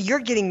sure you're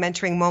getting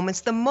Mentoring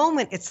Moments the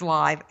moment it's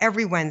live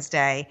every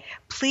Wednesday,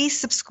 please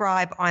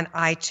subscribe on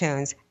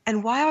iTunes.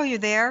 And while you're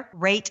there,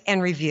 rate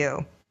and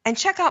review. And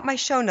check out my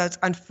show notes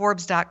on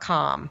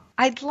Forbes.com.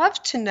 I'd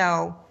love to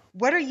know,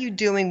 what are you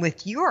doing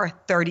with your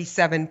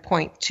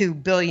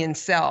 37.2 billion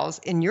cells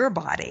in your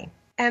body?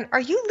 And are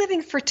you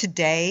living for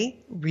today,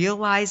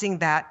 realizing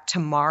that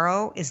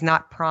tomorrow is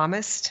not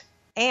promised?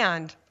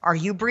 And are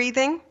you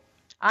breathing?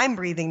 I'm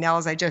breathing now,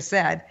 as I just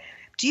said.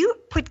 Do you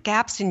put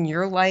gaps in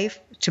your life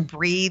to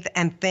breathe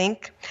and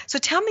think? So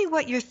tell me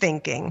what you're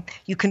thinking.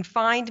 You can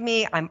find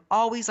me. I'm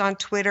always on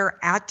Twitter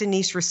at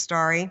Denise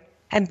Ristari.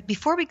 And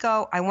before we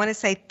go, I want to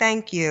say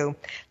thank you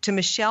to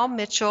Michelle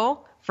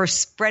Mitchell for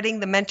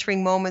spreading the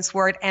Mentoring Moments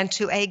word, and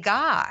to a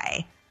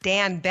guy,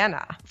 Dan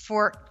Benna,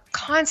 for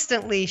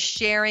constantly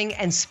sharing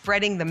and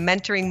spreading the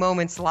Mentoring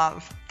Moments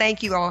love.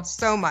 Thank you all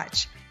so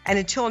much. And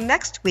until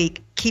next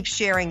week, keep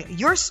sharing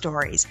your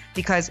stories,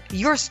 because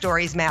your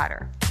stories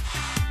matter.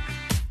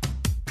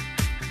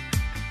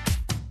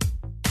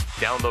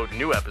 Download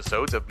new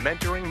episodes of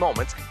Mentoring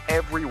Moments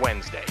every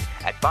Wednesday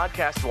at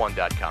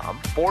podcastone.com,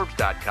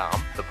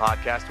 Forbes.com, the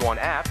Podcast One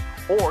app,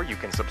 or you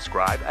can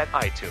subscribe at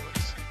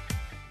iTunes.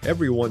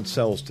 Everyone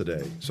sells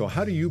today, so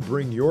how do you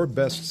bring your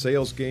best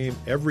sales game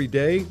every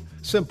day?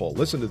 Simple.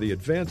 Listen to the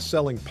Advanced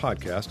Selling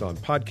Podcast on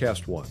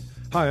Podcast One.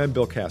 Hi, I'm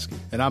Bill Caskey.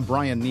 And I'm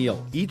Brian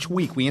Neal. Each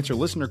week we answer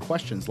listener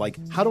questions like,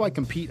 how do I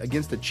compete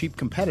against a cheap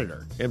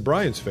competitor? And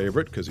Brian's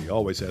favorite, because he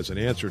always has an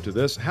answer to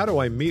this, how do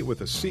I meet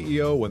with a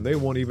CEO when they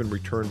won't even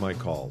return my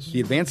calls?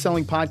 The Advanced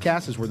Selling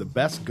Podcast is where the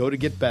best go to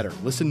get better.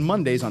 Listen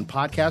Mondays on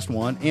Podcast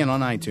One and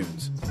on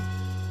iTunes.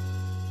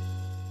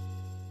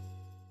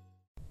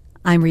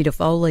 I'm Rita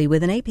Foley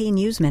with an AP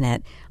News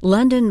Minute.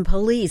 London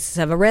police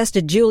have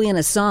arrested Julian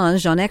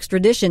Assange on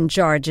extradition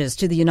charges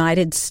to the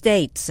United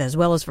States, as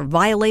well as for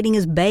violating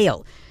his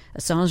bail.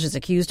 Assange is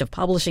accused of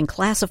publishing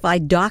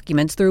classified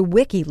documents through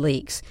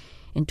WikiLeaks.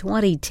 In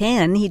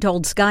 2010, he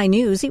told Sky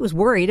News he was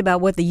worried about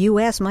what the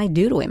U.S. might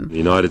do to him. The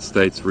United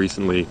States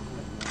recently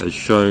has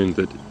shown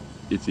that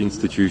its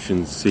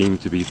institutions seem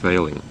to be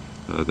failing.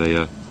 They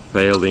are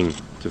failing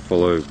to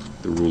follow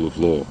the rule of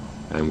law.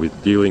 And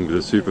with dealing with a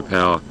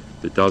superpower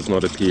that does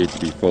not appear to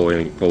be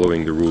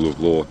following the rule of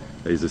law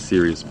is a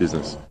serious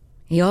business.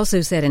 He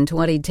also said in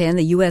 2010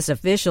 the U.S.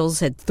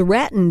 officials had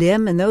threatened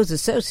him and those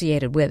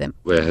associated with him.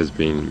 There has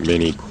been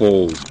many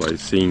calls by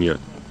senior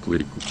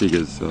political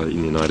figures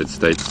in the United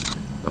States,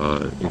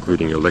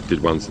 including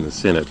elected ones in the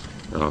Senate,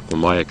 for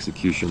my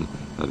execution,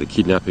 the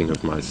kidnapping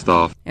of my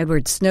staff.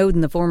 Edward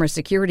Snowden, the former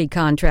security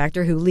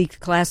contractor who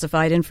leaked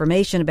classified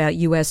information about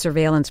U.S.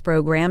 surveillance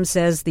programs,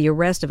 says the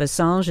arrest of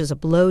Assange is a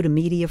blow to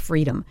media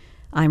freedom.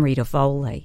 I'm Rita Foley.